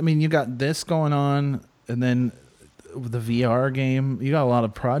 you got this going on, and then the VR game. You got a lot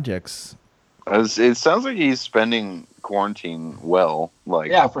of projects. It sounds like he's spending quarantine well. Like,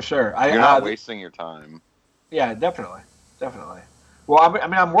 yeah, for sure. You're not wasting your time. Yeah, definitely. Well,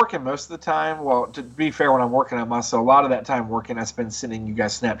 I'm working most of the time. Well, to be fair, when I'm working, I'm also a lot of that time working. I spend sending you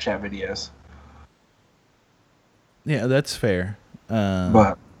guys Snapchat videos. Yeah, that's fair.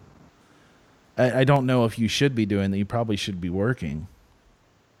 But I don't know if you should be doing that. You probably should be working.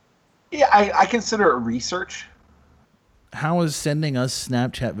 Yeah, I consider it research. How is sending us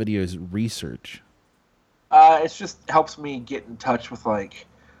Snapchat videos research? It just helps me get in touch with like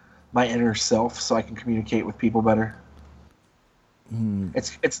my inner self, so I can communicate with people better.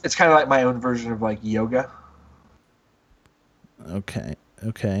 It's kind of like my own version of like yoga.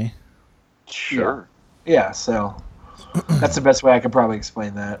 Okay. Sure. Yeah. So that's the best way I could probably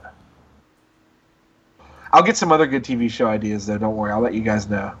explain that. I'll get some other good TV show ideas though. Don't worry, I'll let you guys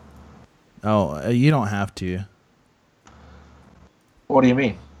know. Oh, you don't have to. What do you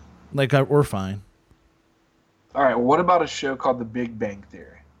mean? Like, we're fine. All right. Well, what about a show called The Big Bang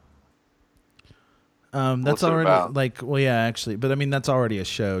Theory? That's already like, well, yeah, actually, but I mean, that's already a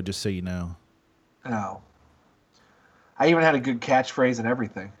show, just so you know. Oh. I even had a good catchphrase and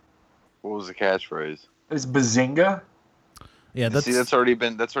everything. What was the catchphrase? It was Bazinga. Yeah, that's See, that's already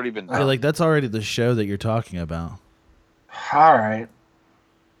been done. like that's already the show that you're talking about. All right.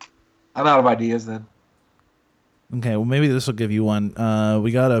 I'm out of ideas then. Okay, well maybe this will give you one.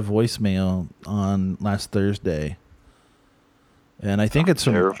 We got a voicemail on last Thursday, and I think it's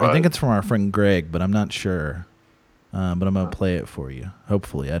from our friend Greg, but I'm not sure. But I'm gonna play it for you.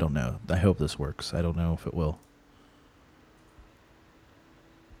 Hopefully, I don't know. I hope this works. I don't know if it will.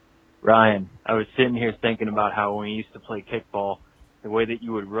 Ryan, I was sitting here thinking about how when we used to play kickball, the way that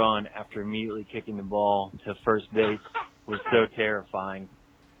you would run after immediately kicking the ball to first base was so terrifying.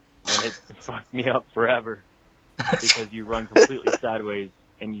 And it fucked me up forever because you run completely sideways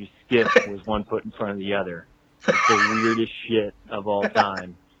and you skip with one foot in front of the other. It's the weirdest shit of all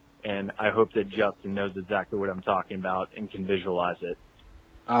time. And I hope that Justin knows exactly what I'm talking about and can visualize it.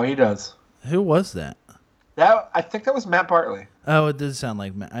 Oh, he does. Who was that? I think that was Matt Bartley. Oh, it did sound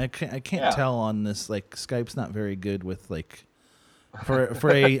like Matt. I can't Yeah. tell on this. Like Skype's not very good with like for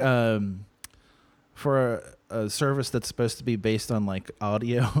a service that's supposed to be based on like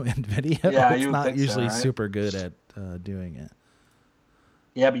audio and video. Yeah, it's you would not think so, usually right? super good at doing it.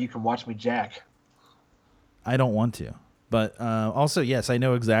 Yeah, but you can watch me jack. I don't want to. But also, yes, I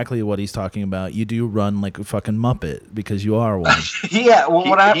know exactly what he's talking about. You do run like a fucking Muppet because you are one. Yeah,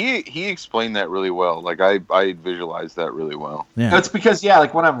 well, he explained that really well. Like I visualized that really well. Yeah, it's because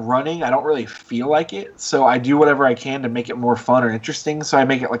like when I'm running, I don't really feel like it, so I do whatever I can to make it more fun or interesting. So I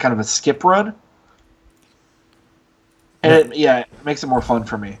make it like kind of a skip run, and it makes it more fun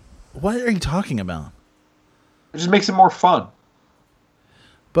for me. What are you talking about? It just makes it more fun.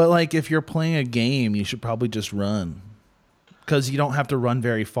 But like, if you're playing a game, you should probably just run. Because you don't have to run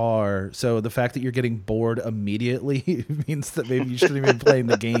very far. So the fact that you're getting bored immediately means that maybe you shouldn't even be playing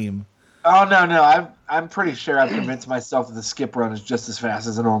the game. Oh, no. I'm pretty sure I've convinced myself that the skip run is just as fast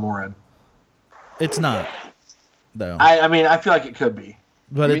as a normal run. It's not, though. I mean, I feel like it could be.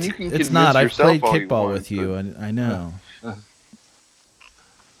 But it's not. I've played kickball with you, and I know.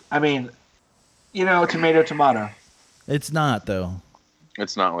 I mean, tomato, tomato. It's not, though.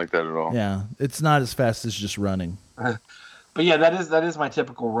 It's not like that at all. Yeah, it's not as fast as just running. But yeah, that is my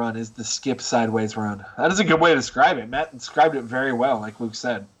typical run, is the skip sideways run. That is a good way to describe it. Matt described it very well, like Luke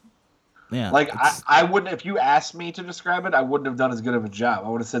said. Yeah. Like I wouldn't, if you asked me to describe it, I wouldn't have done as good of a job. I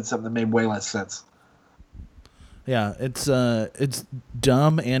would have said something that made way less sense. Yeah, it's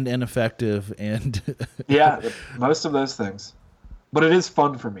dumb and ineffective and yeah, most of those things. But it is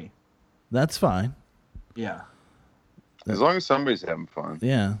fun for me. That's fine. Yeah. As long as somebody's having fun.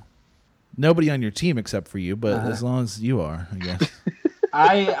 Yeah. Nobody on your team except for you, but as long as you are, I guess.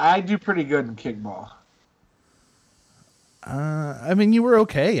 I do pretty good in kickball. I mean, you were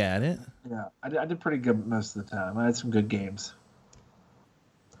okay at it. Yeah, I did pretty good most of the time. I had some good games.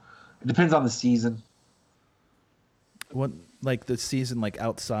 It depends on the season. What, like the season, like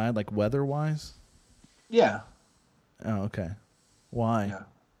outside, like weather-wise? Yeah. Oh, okay. Why? Yeah.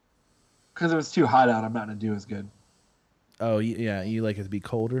 Because it was too hot out, I'm not going to do as good. Oh, yeah, you like it to be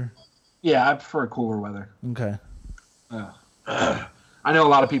colder? Yeah, I prefer cooler weather. Okay. I know a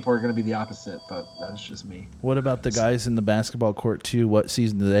lot of people are going to be the opposite, but that's just me. What about the guys in the basketball court, too? What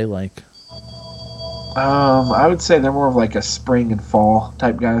season do they like? I would say they're more of like a spring and fall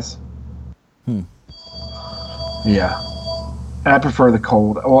type guys. Yeah. And I prefer the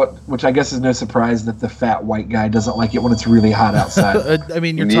cold, which I guess is no surprise that the fat white guy doesn't like it when it's really hot outside. I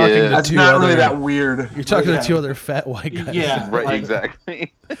mean, you're talking to That's two not other... really that weird. You're talking to two other fat white guys. Yeah. Right,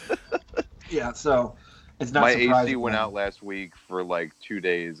 exactly. Yeah, so it's not My surprising. AC went out last week for like 2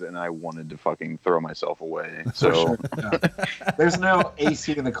 days, and I wanted to fucking throw myself away. So Sure, yeah. There's no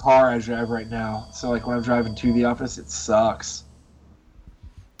AC in the car I drive right now, so like when I'm driving to the office, it sucks.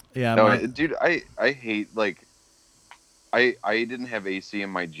 Yeah, no, dude, I hate like I didn't have AC in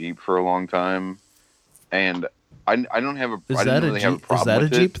my Jeep for a long time, and I don't have a I didn't really have a problem Is that a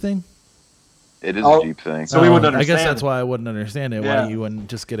with Jeep it. thing? It is a Jeep thing. So we wouldn't understand. I guess that's why I wouldn't understand it. Yeah. Why you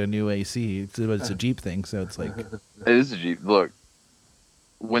wouldn't just get a new AC? It's a Jeep thing, so it's like. It is a Jeep. Look,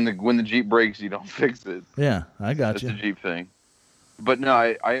 when the Jeep breaks, you don't fix it. Yeah, I got you. It's a Jeep thing. But no,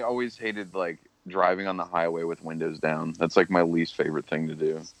 I always hated like driving on the highway with windows down. That's like my least favorite thing to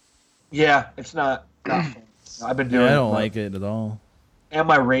do. Yeah, it's not fun. I've been doing I it. don't like it at all. And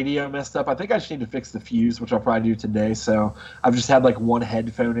my radio messed up. I think I just need to fix the fuse, which I'll probably do today. So I've just had like one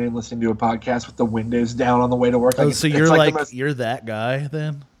headphone in listening to a podcast with the windows down on the way to work. Oh, Like, so it's you're the like most- you're that guy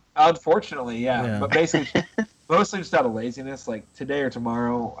then? Unfortunately, yeah. Yeah. But basically, mostly just out of laziness. Like today or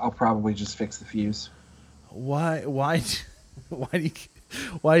tomorrow, I'll probably just fix the fuse. Why do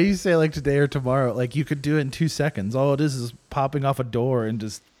you say like today or tomorrow? Like you could do it in 2 seconds. All it is popping off a door and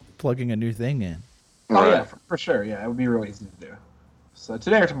just plugging a new thing in. Oh yeah, for sure. Yeah, it would be really easy to do. So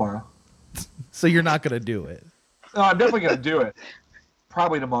today or tomorrow. So you're not gonna do it? No, I'm definitely gonna do it.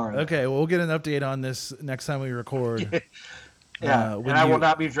 Probably tomorrow. Okay, well, we'll get an update on this next time we record. Yeah, and I will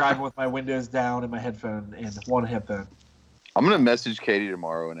not be driving with my windows down and my headphone and one headphone. I'm gonna message Katie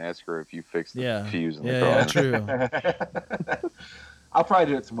tomorrow and ask her if you fixed the fuse in the car. Yeah, true. I'll probably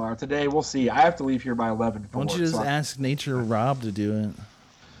do it tomorrow. Today, we'll see. I have to leave here by 11. Why don't you just ask Nature Rob to do it?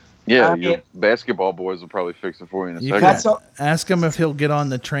 Yeah, your basketball boys will probably fix it for you in a second. Can ask him if he'll get on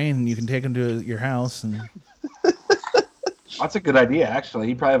the train and you can take him to your house. And that's a good idea, actually.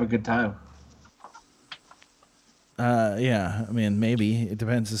 He'd probably have a good time. Yeah, I mean, maybe. It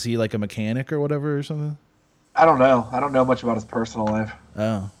depends. Is he like a mechanic or whatever or something? I don't know. I don't know much about his personal life.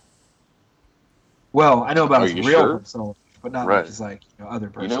 Oh. Well, I know about his real personal life, but not Right. like his other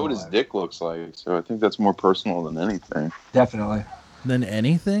personal You know what his life. dick looks like, so I think that's more personal than anything. Definitely. Than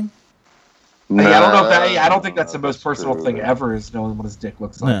anything? Hey, I don't know if that. I don't think that's the most personal thing ever is knowing what his dick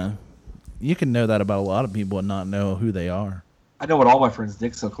looks like. No. You can know that about a lot of people and not know who they are. I know what all my friends'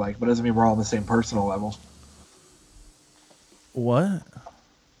 dicks look like, but it doesn't mean we're all on the same personal level. What?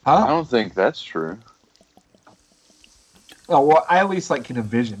 Huh? I don't think that's true. Oh, well, I at least can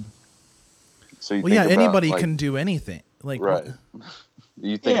envision. So you Well, yeah, think about, anybody can do anything. Like, right.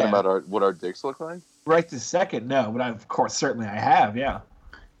 You thinking about what our dicks look like? Right this second, no, but of course, certainly I have, yeah.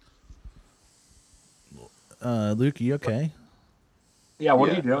 Luke, you okay? Yeah, what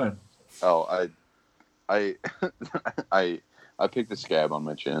are you doing? Oh, I picked a scab on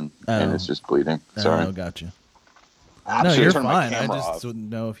my chin, and Oh. it's just bleeding. Sorry. Oh, gotcha. I'm No, sure you're turn my fine. I camera just off. didn't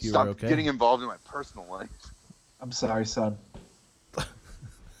know if you Stop were okay. getting involved in my personal life. I'm sorry, son.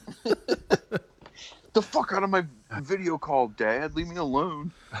 The fuck out of my video call, Dad. Leave me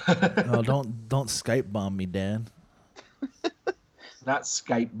alone. Oh, don't Skype bomb me, Dad. Not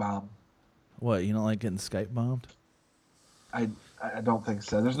Skype bomb. What, you don't like getting Skype bombed? I don't think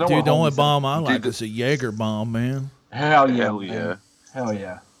so. There's no Dude, the more only homies bomb in- I like is a Jaeger bomb, man. Hell yeah. Hell man. yeah. Hell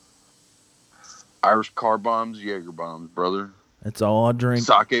yeah. Irish car bombs, Jaeger bombs, brother. That's all I drink.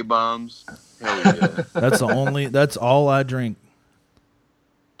 Sake bombs. Hell yeah. That's all I drink.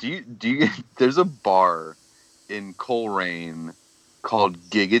 Do you there's a bar in Coleraine called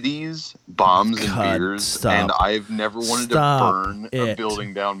Gigady's Bombs and God, Beers, stop. and I've never wanted Stop to burn a it.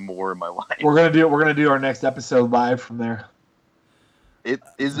 building down more in my life. We're gonna do our next episode live from there. It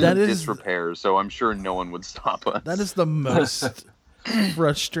is That in is- disrepair, so I'm sure no one would stop us. That is the most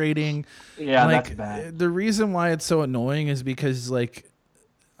frustrating. Yeah, like, that's bad. The reason why it's so annoying is because,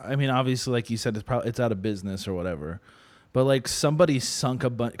 I mean, obviously, like you said, it's out of business or whatever. But like somebody sunk a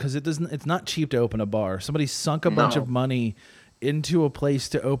bunch because it's not cheap to open a bar. Somebody sunk a bunch of money into a place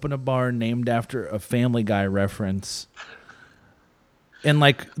to open a bar named after a Family Guy reference, and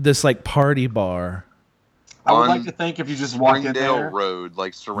this party bar. I would On like to think if you just walk in Springdale there. Road,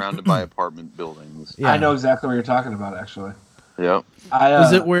 surrounded by apartment buildings. Yeah. I know exactly what you're talking about, actually. Yep.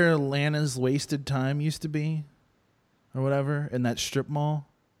 Was it where Lana's Wasted Time used to be, or whatever, in that strip mall?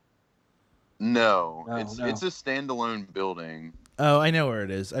 No, No, it's no. it's a standalone building. Oh, I know where it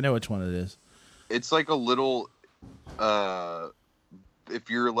is. I know which one it is. It's like a little if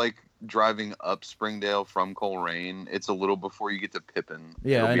you're driving up Springdale from Coleraine, it's a little before you get to Pippin.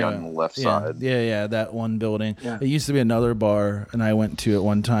 Yeah, It'll I be know. on the left yeah. side. Yeah, that one building. Yeah. It used to be another bar, and I went to it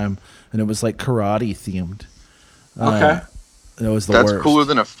one time, and it was karate themed. Okay. It was the That's worst. cooler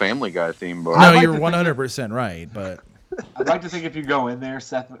than a Family Guy theme bar. No, I'd like you're to think 100% right, but I'd like to think if you go in there,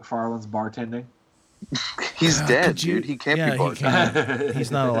 Seth MacFarlane's bartending. He's dead, could you- dude. He can't yeah, be he bartending. can't.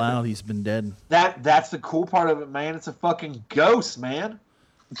 He's not allowed. He's been dead. That's the cool part of it, man. It's a fucking ghost, man.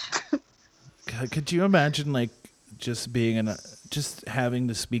 God, could you imagine just being just having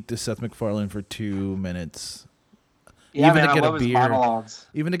to speak to Seth MacFarlane for 2 minutes? Yeah, Even man, to I get a love his beer. monologues.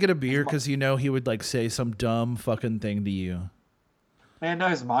 Even to get a beer because he would say some dumb fucking thing to you. Man, no,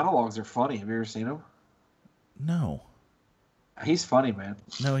 his monologues are funny. Have you ever seen him? No. He's funny, man.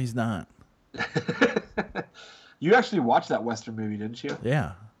 No, he's not. You actually watched that Western movie, didn't you?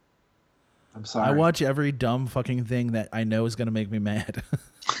 Yeah. I'm sorry. I watch every dumb fucking thing that I know is going to make me mad.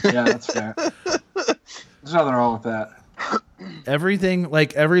 Yeah, that's fair. There's nothing wrong with that. Everything,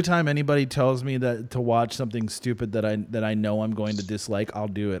 every time anybody tells me that to watch something stupid that I know I'm going to dislike, I'll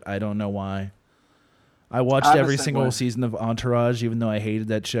do it. I don't know why. I watched I'm the every same single way. season of Entourage, even though I hated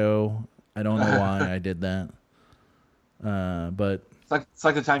that show. I don't know why I did that. But It's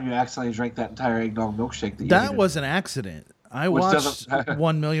like the time you accidentally drank that entire eggnog milkshake that you that hated. was an accident. I Which watched doesn't-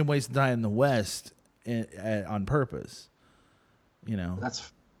 1 Million Ways to Die in the West on purpose. You know,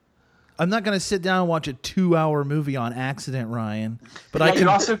 That's I'm not gonna sit down and watch a 2-hour movie on accident, Ryan. But Yeah, I can you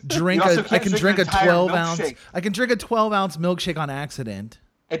also drink can't I can drink a entire 12 ounce. milkshake. I can drink a 12 ounce milkshake on accident.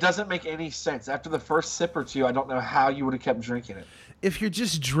 It doesn't make any sense. After the first sip or two, I don't know how you would have kept drinking it. If you're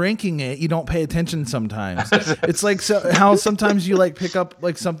just drinking it, you don't pay attention sometimes. It's like how sometimes you like pick up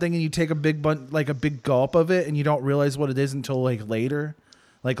like something and you take a big gulp of it and you don't realize what it is until like later,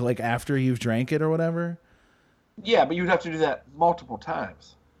 like after you've drank it or whatever. Yeah, but you'd have to do that multiple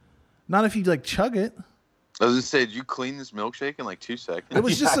times. Not if you like chug it. I was gonna say, did you clean this milkshake in like 2 seconds? It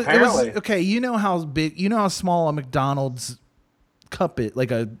was just okay. You know how small a McDonald's cup is,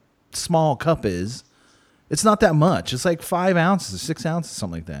 like a small cup is. It's not that much. It's like 5 ounces, 6 ounces,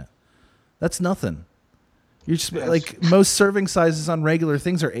 something like that. That's nothing. You're just like most serving sizes on regular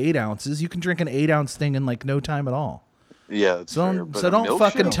things are 8 ounces. You can drink an 8 ounce thing in like no time at all. Yeah, that's fair, but so don't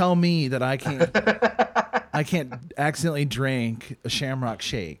fucking milkshake? tell me that I can't accidentally drink a Shamrock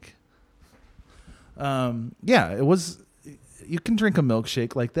Shake. Yeah, it was. You can drink a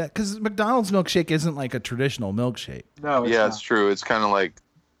milkshake like that because McDonald's milkshake isn't like a traditional milkshake. No, yeah, it's true. It's kind of like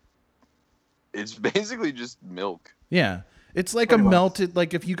it's basically just milk. Yeah, it's like a melted.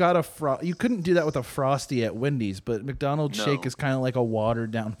 Like if you got you couldn't do that with a Frosty at Wendy's, but McDonald's shake is kind of like a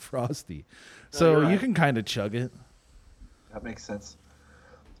watered down Frosty. So you can kind of chug it. That makes sense.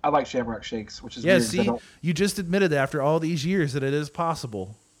 I like Shamrock Shakes, which is yeah. weird. See, you just admitted after all these years that it is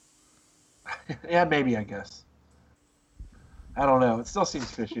possible. Yeah, maybe, I guess. I don't know. It still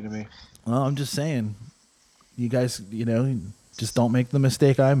seems fishy to me. Well, I'm just saying, you guys, just don't make the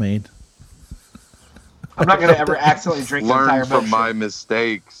mistake I made. I'm not going to ever accidentally drink the entire Learn from milkshake. my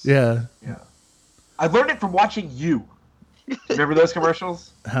mistakes. Yeah. Yeah. I learned it from watching you. Remember those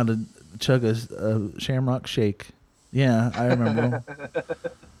commercials? How to chug a Shamrock Shake. Yeah, I remember.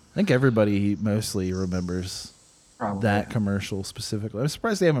 I think everybody mostly remembers that commercial specifically. I'm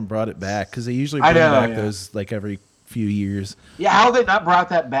surprised they haven't brought it back because they usually bring back those like every few years. Yeah, how have they not brought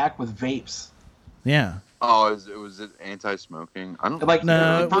that back with vapes? Yeah. Oh, was it anti-smoking? I don't like.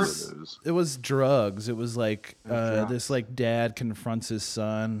 No, it was drugs. It was like this like dad confronts his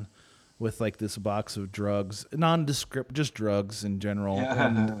son with like this box of drugs, nondescript, just drugs in general. Yeah.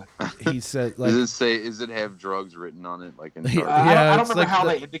 And he said, like, does it have drugs written on it? Like in yeah, I don't it's remember like how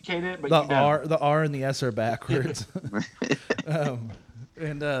they indicate it, but the R and the S are backwards.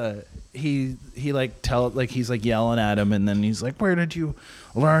 He like he's like yelling at him, and then he's like, "Where did you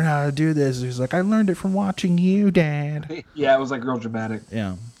learn how to do this?" He's like, "I learned it from watching you, Dad." Yeah, it was like real dramatic.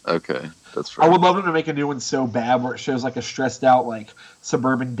 Yeah. Okay, that's fair. I would love them to make a new one so bad where it shows like a stressed out like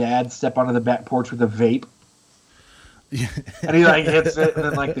suburban dad step onto the back porch with a vape. And he like hits it, and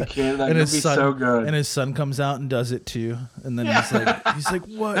then like the kid, like, it'd be so good. And his son comes out and does it too, and then he's like,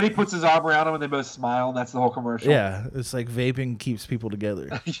 "What?" Then he puts his arm around him, and they both smile, and that's the whole commercial. Yeah, it's like vaping keeps people together.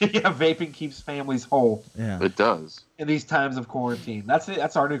 Yeah, vaping keeps families whole. Yeah, it does. In these times of quarantine, that's it.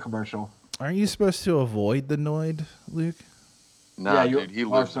 That's our new commercial. Aren't you supposed to avoid the Noid, Luke? Nah, dude, he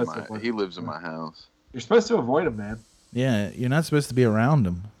lives in my house. You're supposed to avoid him, man. Yeah, you're not supposed to be around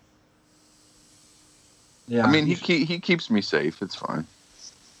him. Yeah, I mean, he keeps me safe. It's fine.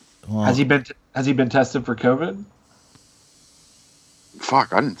 Well, has he been tested for COVID?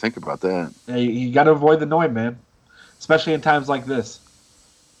 Fuck, I didn't think about that. Yeah, you got to avoid the Noid, man, especially in times like this.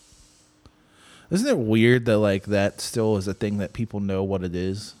 Isn't it weird that like that still is a thing that people know what it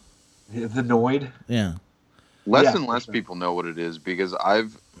is? The Noid. Yeah. Less and less people know what it is because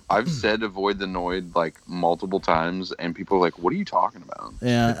I've said avoid the Noid like multiple times, and people are like, "What are you talking about?"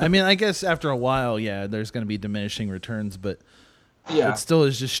 Yeah, I mean, I guess after a while, there's going to be diminishing returns, but it still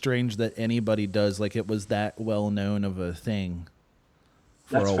is just strange that anybody does like it was that well known of a thing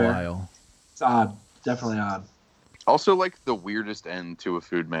for That's a fair. while. It's odd, definitely odd. Also, like the weirdest end to a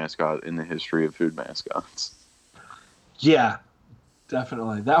food mascot in the history of food mascots. Yeah,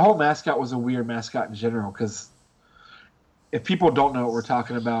 definitely. That whole mascot was a weird mascot in general because if people don't know what we're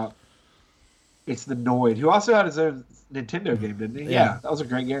talking about, it's the Noid, who also had his own Nintendo game, didn't he? Yeah, that was a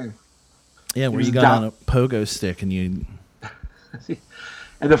great game. Yeah, where you got on a pogo stick and you.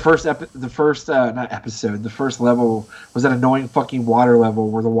 And the first level was that annoying fucking water level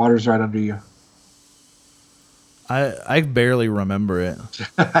where the water's right under you. I barely remember it.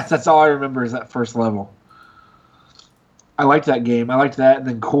 That's all I remember is that first level. I liked that game. I liked that, and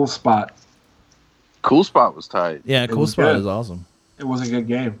then Cool Spot. Cool Spot was tight. Yeah, Cool Spot is awesome. It was a good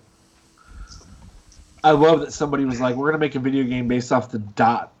game. I love that somebody was like, "We're gonna make a video game based off the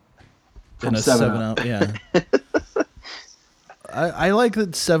dot from 7-Up." Yeah. I like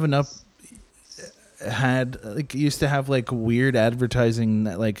that 7-Up had used to have like weird advertising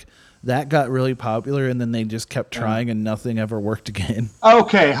that like That got really popular, and then they just kept trying, and nothing ever worked again.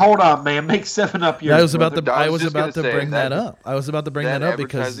 Okay, hold on, man. Make 7-Up yours. I was about to. I I was was just about gonna to say bring that up. I was about to bring that up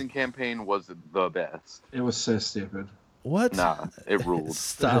because advertising campaign was the best. It was so stupid. what? Nah, it ruled.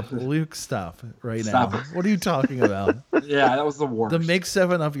 Stop, Luke. Stop right Stop now. it. What are you talking about? Yeah, that was the worst. The make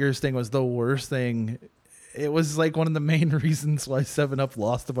 7-Up yours thing was the worst thing. It was like one of the main reasons why 7-Up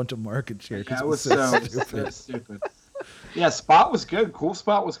lost a bunch of market share. 'Cause Yeah, it was so stupid. Yeah, Spot was good. Cool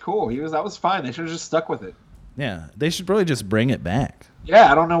Spot was cool. That was fine. They should have just stuck with it. Yeah, they should probably just bring it back.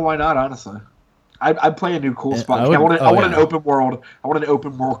 Yeah, I don't know why not. Honestly, I'd play a new Cool Spot. I would- I want an yeah. open world. I want an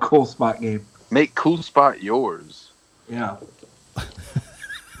open world Cool Spot game. Make Cool Spot yours. Yeah.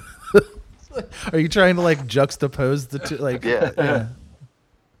 Are you trying to like juxtapose the two? Like, Yeah.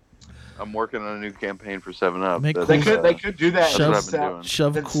 I'm working on a new campaign for 7-Up. Make They could do that. That's what I've been Sell- doing.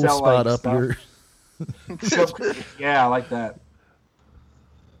 shove then Cool sell, Spot like, up stuff. your. Yeah, I like that.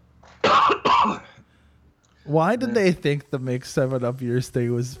 Why did they think the make 7-Up yours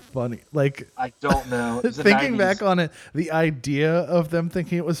thing was funny? Like, I don't know. It was the thinking 90s. back on it, the idea of them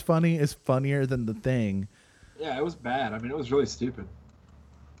thinking it was funny is funnier than the thing. Yeah, it was bad. I mean, it was really stupid.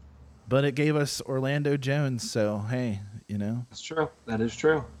 But it gave us Orlando Jones, so hey, you know. That's true. That is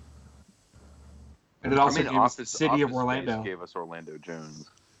true. And it also gave us the city of Office Orlando. Space gave us Orlando Jones.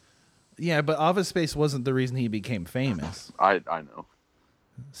 Yeah, but Office Space wasn't the reason he became famous. I know.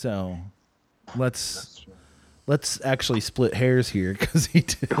 So let's actually split hairs here because he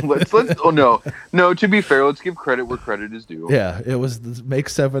did. let's oh no. To be fair, let's give credit where credit is due. Yeah, it was the make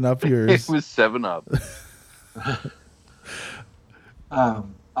 7-Up yours. It was 7-Up.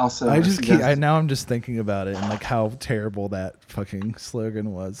 Also, I just keep. Now I'm just thinking about it and like how terrible that fucking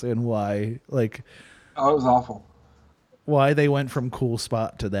slogan was and why like. Oh, it was awful. Why they went from Cool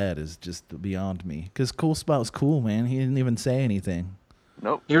Spot to that is just beyond me. Because Cool Spot was cool, man. He didn't even say anything.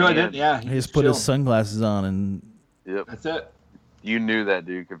 Nope. He really didn't. Yeah, He just put his sunglasses on and Yep. That's it. You knew that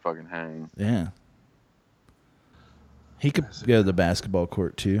dude could fucking hang. yeah. He could go to the basketball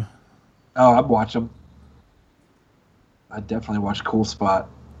court too. Oh, I'd watch him. I'd definitely watch Cool Spot.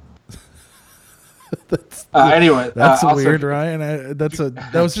 Anyway, That's also, weird, Ryan.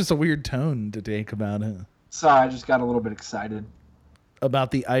 That was just a weird tone to take about it. Sorry, I just got a little bit excited.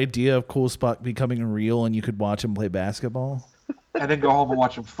 About the idea of Cool Spot becoming real and you could watch him play basketball. And then go home and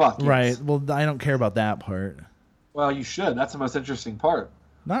watch him fuck. Yes. Right. Well, I don't care about that part. Well, you should. That's the most interesting part.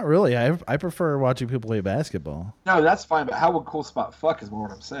 Not really. I prefer watching people play basketball. No, that's fine. But how would Cool Spot fuck is more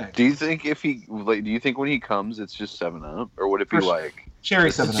what I'm saying. Do you think do you think when he comes it's just 7-Up, or would it be like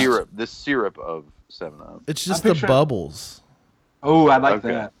cherry the 7-Up? syrup? The syrup of 7-Up. It's just the bubbles. Oh, I like Okay.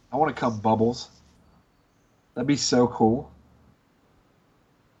 that. I want to come bubbles. That'd be so cool.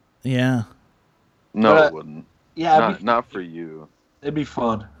 Yeah. No, But, it wouldn't. Yeah, not for you. it'd be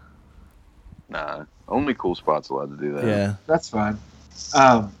fun. Nah, only Cool Spot's allowed to do that. Yeah. That's fine.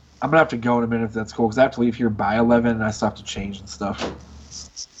 I'm gonna have to go in a minute if that's cool, because I have to leave here by 11 and I still have to change and stuff.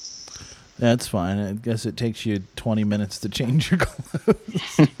 That's fine. I guess it takes you 20 minutes to change your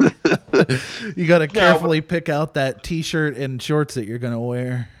clothes. You got to carefully pick out that T-shirt and shorts that you're going to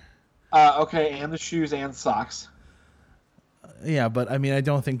wear. Okay, and the shoes and socks. Yeah, but I mean, I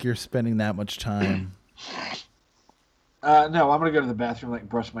don't think you're spending that much time. No, I'm gonna go to the bathroom, like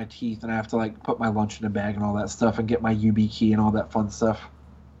brush my teeth, and I have to like put my lunch in a bag and all that stuff, and get my UB key and all that fun stuff.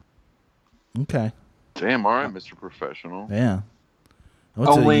 Okay. Damn, all right, Mr. Professional. Yeah.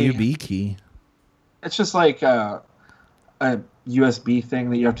 What's Only- a UB key? It's just like a USB thing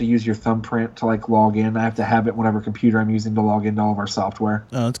that you have to use your thumbprint to like log in. I have to have it whatever computer I'm using to log into all of our software.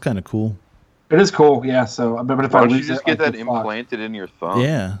 Oh, it's kind of cool. It is cool, yeah. So, but if Why I don't you lose just it, get like, that the fuck. implanted in your thumb?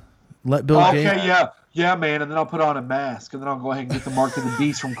 Yeah. Let Bill Okay, Gates. yeah, man, and then I'll put on a mask, and then I'll go ahead and get the Mark of the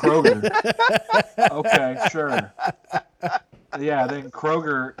Beast from Kroger. Okay, sure. Yeah, then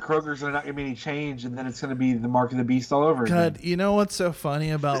Kroger's not gonna be any change, and then it's gonna be the Mark of the Beast all over again. God, you know what's so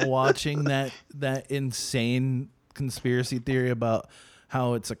funny about watching that insane conspiracy theory about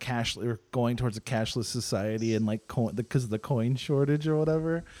how it's we're going towards a cashless society and like because of the coin shortage or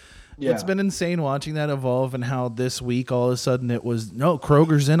whatever. Yeah. It's been insane watching that evolve and how this week all of a sudden it was no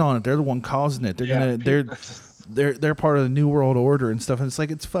Kroger's in on it. They're the one causing it. They're part of the New World Order and stuff. And it's like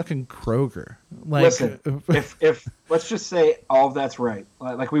it's fucking Kroger. Like, Listen, if let's just say all of that's right,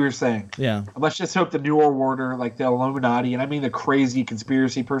 like we were saying. yeah. Let's just hope the New World Order, like the Illuminati, and I mean the crazy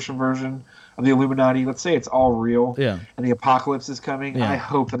conspiracy person version of the Illuminati, let's say it's all real, Yeah. and the apocalypse is coming. Yeah. I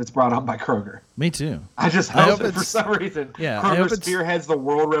hope that it's brought on by Kroger. Me too. I just I hope hope that for it's- some reason yeah, I hope Kroger it's- spearheads the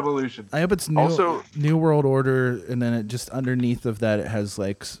world revolution. I hope it's New World Order, and then it just underneath of that it has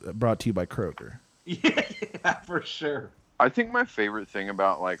like brought to you by Kroger. Yeah, for sure. I think my favorite thing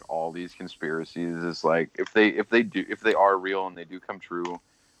about like all these conspiracies is like if they are real and they do come true,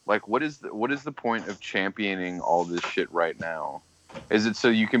 like what is the point of championing all this shit right now? Is it so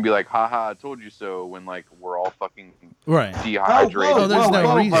you can be like, haha, I told you so, when like we're all fucking dehydrated? Oh, there's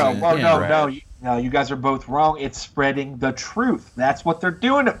no reason. No, you guys are both wrong. It's spreading the truth. That's what they're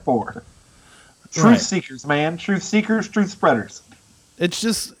doing it for. Truth seekers, man. Truth seekers, truth spreaders. It's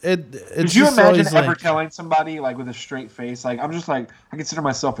just Could you imagine ever telling somebody like with a straight face, like I'm just like I consider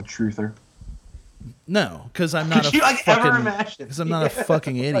myself a truther? No, because I'm not I'm not a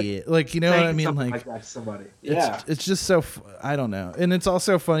fucking idiot. Like, you know what I mean? Like that to somebody. It's just so I don't know, and it's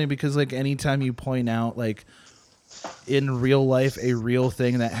also funny because like anytime you point out like in real life a real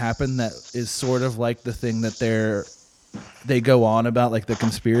thing that happened that is sort of like the thing that they go on about, like the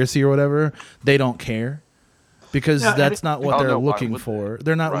conspiracy or whatever, they don't care. Because that's not what they're looking for.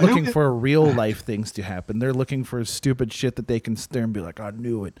 They're not looking for real life things to happen. They're looking for stupid shit that they can stare and be like, I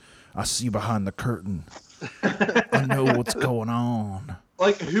knew it. I see behind the curtain. I know what's going on.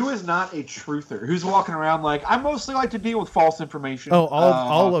 Like, who is not a truther? Who's walking around like, I mostly like to deal with false information? Oh,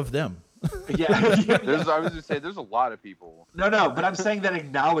 all of them. Yeah. I was going to say, there's a lot of people. No, but I'm saying that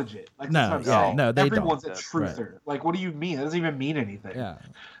acknowledge it. Like, that's what I'm saying. No, they Everyone's don't. a truther. Right. Like, what do you mean? That doesn't even mean anything.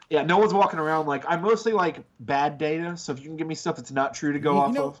 Yeah, no one's walking around like, I mostly like bad data, so if you can give me stuff that's not true to go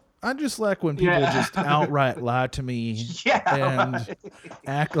off of. I just like when people just outright lie to me and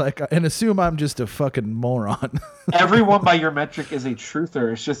act like and assume I'm just a fucking moron. Everyone by your metric is a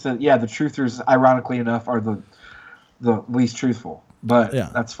truther. It's just that the truthers, ironically enough, are the least truthful. But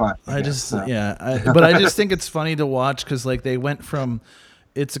that's fine. But I just think it's funny to watch because like they went from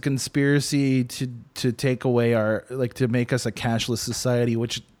it's a conspiracy to take away our to make us a cashless society,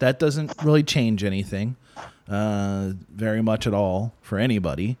 which that doesn't really change anything very much at all for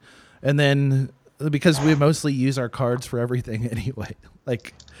anybody. And then because we mostly use our cards for everything anyway,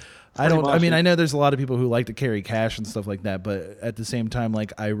 like I know there's a lot of people who like to carry cash and stuff like that, but at the same time,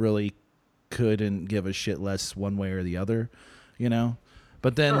 like I really couldn't give a shit less one way or the other, you know?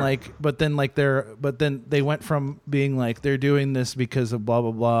 But then they went from being like they're doing this because of blah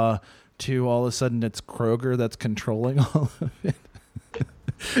blah blah to all of a sudden it's Kroger that's controlling all of it.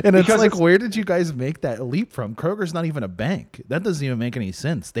 And it's like, where did you guys make that leap from? Kroger's not even a bank. That doesn't even make any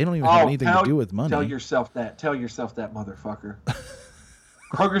sense. They don't even have anything to do with money. Tell yourself that, motherfucker.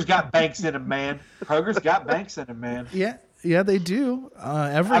 Kroger's got banks in them, man. Yeah, they do.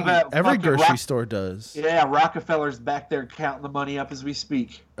 Every grocery store does. Yeah, Rockefeller's back there counting the money up as we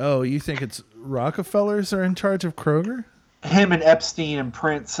speak. Oh, you think it's Rockefellers are in charge of Kroger? Him and Epstein and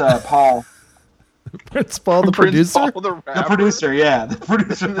Prince Paul. Prince Paul, the producer? Paul, the producer, yeah. The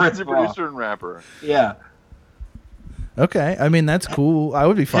producer, Prince Paul. Producer and rapper. Yeah. Okay, I mean, that's cool. I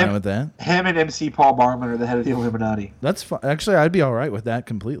would be fine with that. Him and MC Paul Barman are the head of the Illuminati. That's fine. Actually, I'd be all right with that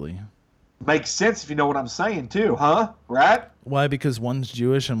completely. Makes sense if you know what I'm saying, too, huh? Right? Why? Because one's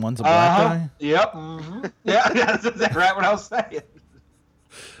Jewish and one's a black guy? Yep. Mm-hmm. Yeah, that's right what I was saying.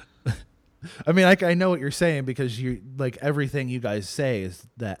 I mean, I know what you're saying because you like everything you guys say is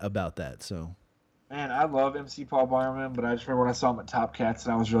that about that, so... Man, I love MC Paul Barman, but I just remember when I saw him at Top Cats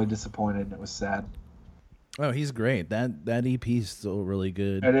and I was really disappointed and it was sad. Oh, he's great. That EP is still really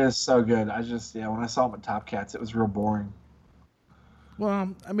good. It is so good. When I saw him at Top Cats, it was real boring.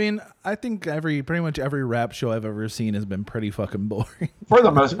 Well, I mean, I think pretty much every rap show I've ever seen has been pretty fucking boring. For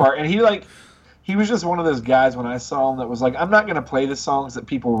the most part. And he was just one of those guys when I saw him that was like, I'm not going to play the songs that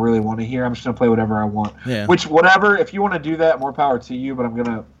people really want to hear. I'm just going to play whatever I want. Yeah. Which, whatever, if you want to do that, more power to you, but I'm going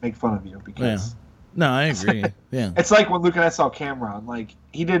to make fun of you because... Yeah. No, I agree. Yeah. It's like when Luke and I saw Cameron. Like,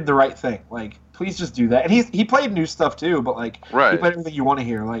 he did the right thing. Like, please just do that. And he played new stuff, too, but, like, he played everything you want to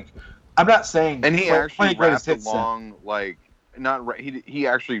hear. Like, I'm not saying... And he actually rapped along, like... He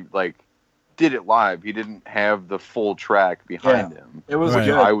actually, like, did it live. He didn't have the full track behind him. It was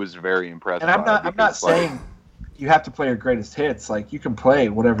good. I was very impressed. And I'm not saying you have to play your greatest hits. Like, you can play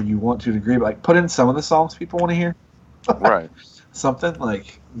whatever you want to a degree, but, like, put in some of the songs people want to hear. Right. Something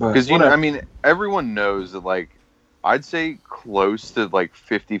like, because I mean, everyone knows that, like, I'd say close to like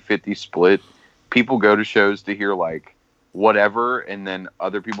 50-50 split. People go to shows to hear like whatever, and then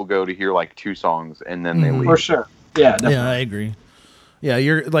other people go to hear like two songs, and then they leave. For sure, yeah, definitely. Yeah, I agree. Yeah,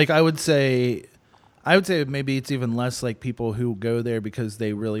 you're like, I would say maybe it's even less like people who go there because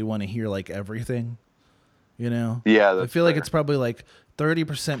they really want to hear like everything. You know? Yeah, I feel like it's probably like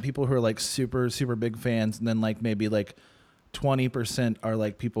 30% people who are like super super big fans, and then like maybe like 20% are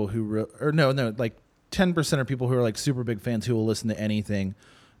like people who like 10% are people who are like super big fans who will listen to anything.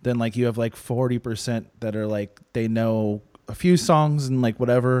 Then like you have like 40% that are like they know a few songs and like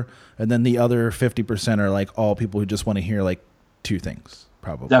whatever, and then the other 50% are like all people who just want to hear like two things,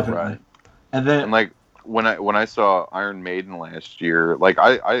 probably. Definitely. Right. And like when I saw Iron Maiden last year, like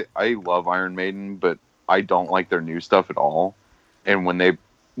I love Iron Maiden, but I don't like their new stuff at all. And when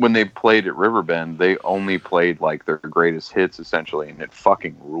they played at Riverbend, they only played like their greatest hits essentially, and it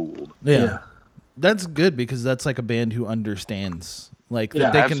fucking ruled. Yeah. That's good because that's like a band who understands like Yeah,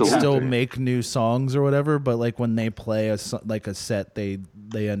 that they can absolutely. still make new songs or whatever, but like when they play a set, they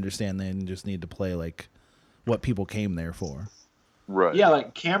understand they just need to play like what people came there for. Right. yeah,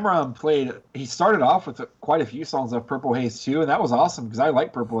 like Cameron he started off with quite a few songs of Purple Haze 2, and that was awesome because I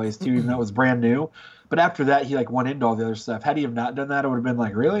like Purple Haze 2, even though it was brand new. But after that, he like went into all the other stuff. Had he have not done that, it would have been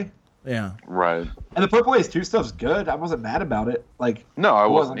like, really? Yeah. Right. And the Purple Haze 2 stuff's good. I wasn't mad about it. Like, No, I it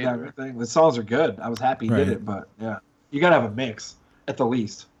wasn't that either. thing. The songs are good. I was happy he did Right. it, but yeah, you gotta have a mix at the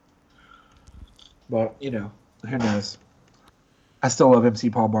least. But you know, who knows? I still love MC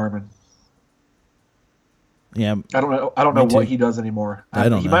Paul Barman. Yeah. I don't know Me what too. he does anymore. I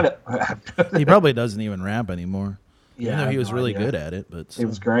don't he know. might have. He probably doesn't even rap anymore. Yeah, Even I though he have was no really idea. good at it, but It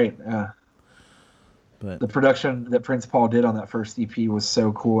was great. but The production that Prince Paul did on that first EP was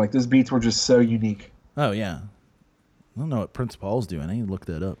so cool. Like those beats were just so unique. oh yeah. I don't know what Prince Paul's doing. I need to look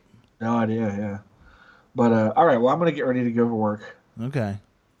that up. No idea. Yeah. But all right. Well, I'm gonna get ready to go to work, Okay.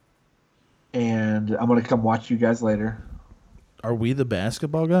 and I'm gonna come watch you guys later. Are we the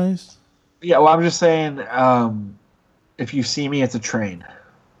basketball guys? Yeah. Well, I'm just saying. If you see me, it's a train.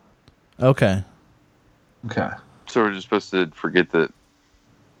 Okay. Okay. So we're just supposed to forget that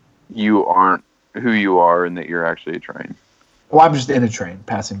you aren't who you are and that you're actually a train. Well, I'm just in a train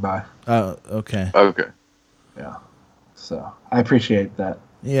passing by. Oh, okay. Okay. Yeah. So I appreciate that.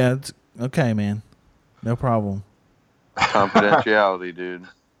 Yeah, it's okay, man. No problem. Confidentiality, dude.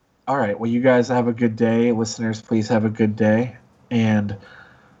 All right. Well, you guys have a good day. Listeners, please have a good day. And,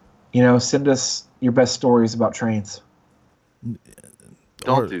 you know, send us your best stories about trains.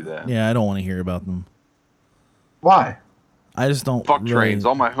 Don't do that. Yeah, I don't want to hear about them. Why? I just don't. Fuck really- trains.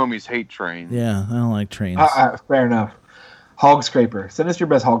 All my homies hate trains. Yeah, I don't like trains. Fair enough. Hog Scraper. Send us your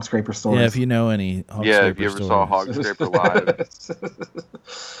best Hog Scraper stories. Yeah, if you know any. Hog Yeah, scraper if you ever stories. saw Hog Scraper live.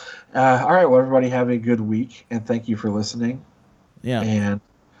 All right. Well, everybody have a good week, and thank you for listening. Yeah, And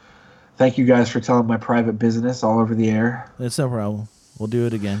thank you guys for telling my private business all over the air. it's no problem. We'll do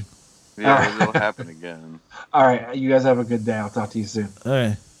it again. Yeah, it'll happen again. All right. You guys have a good day. I'll talk to you soon.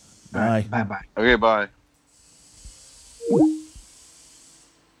 Okay. All right, Bye. bye-bye. Okay, bye.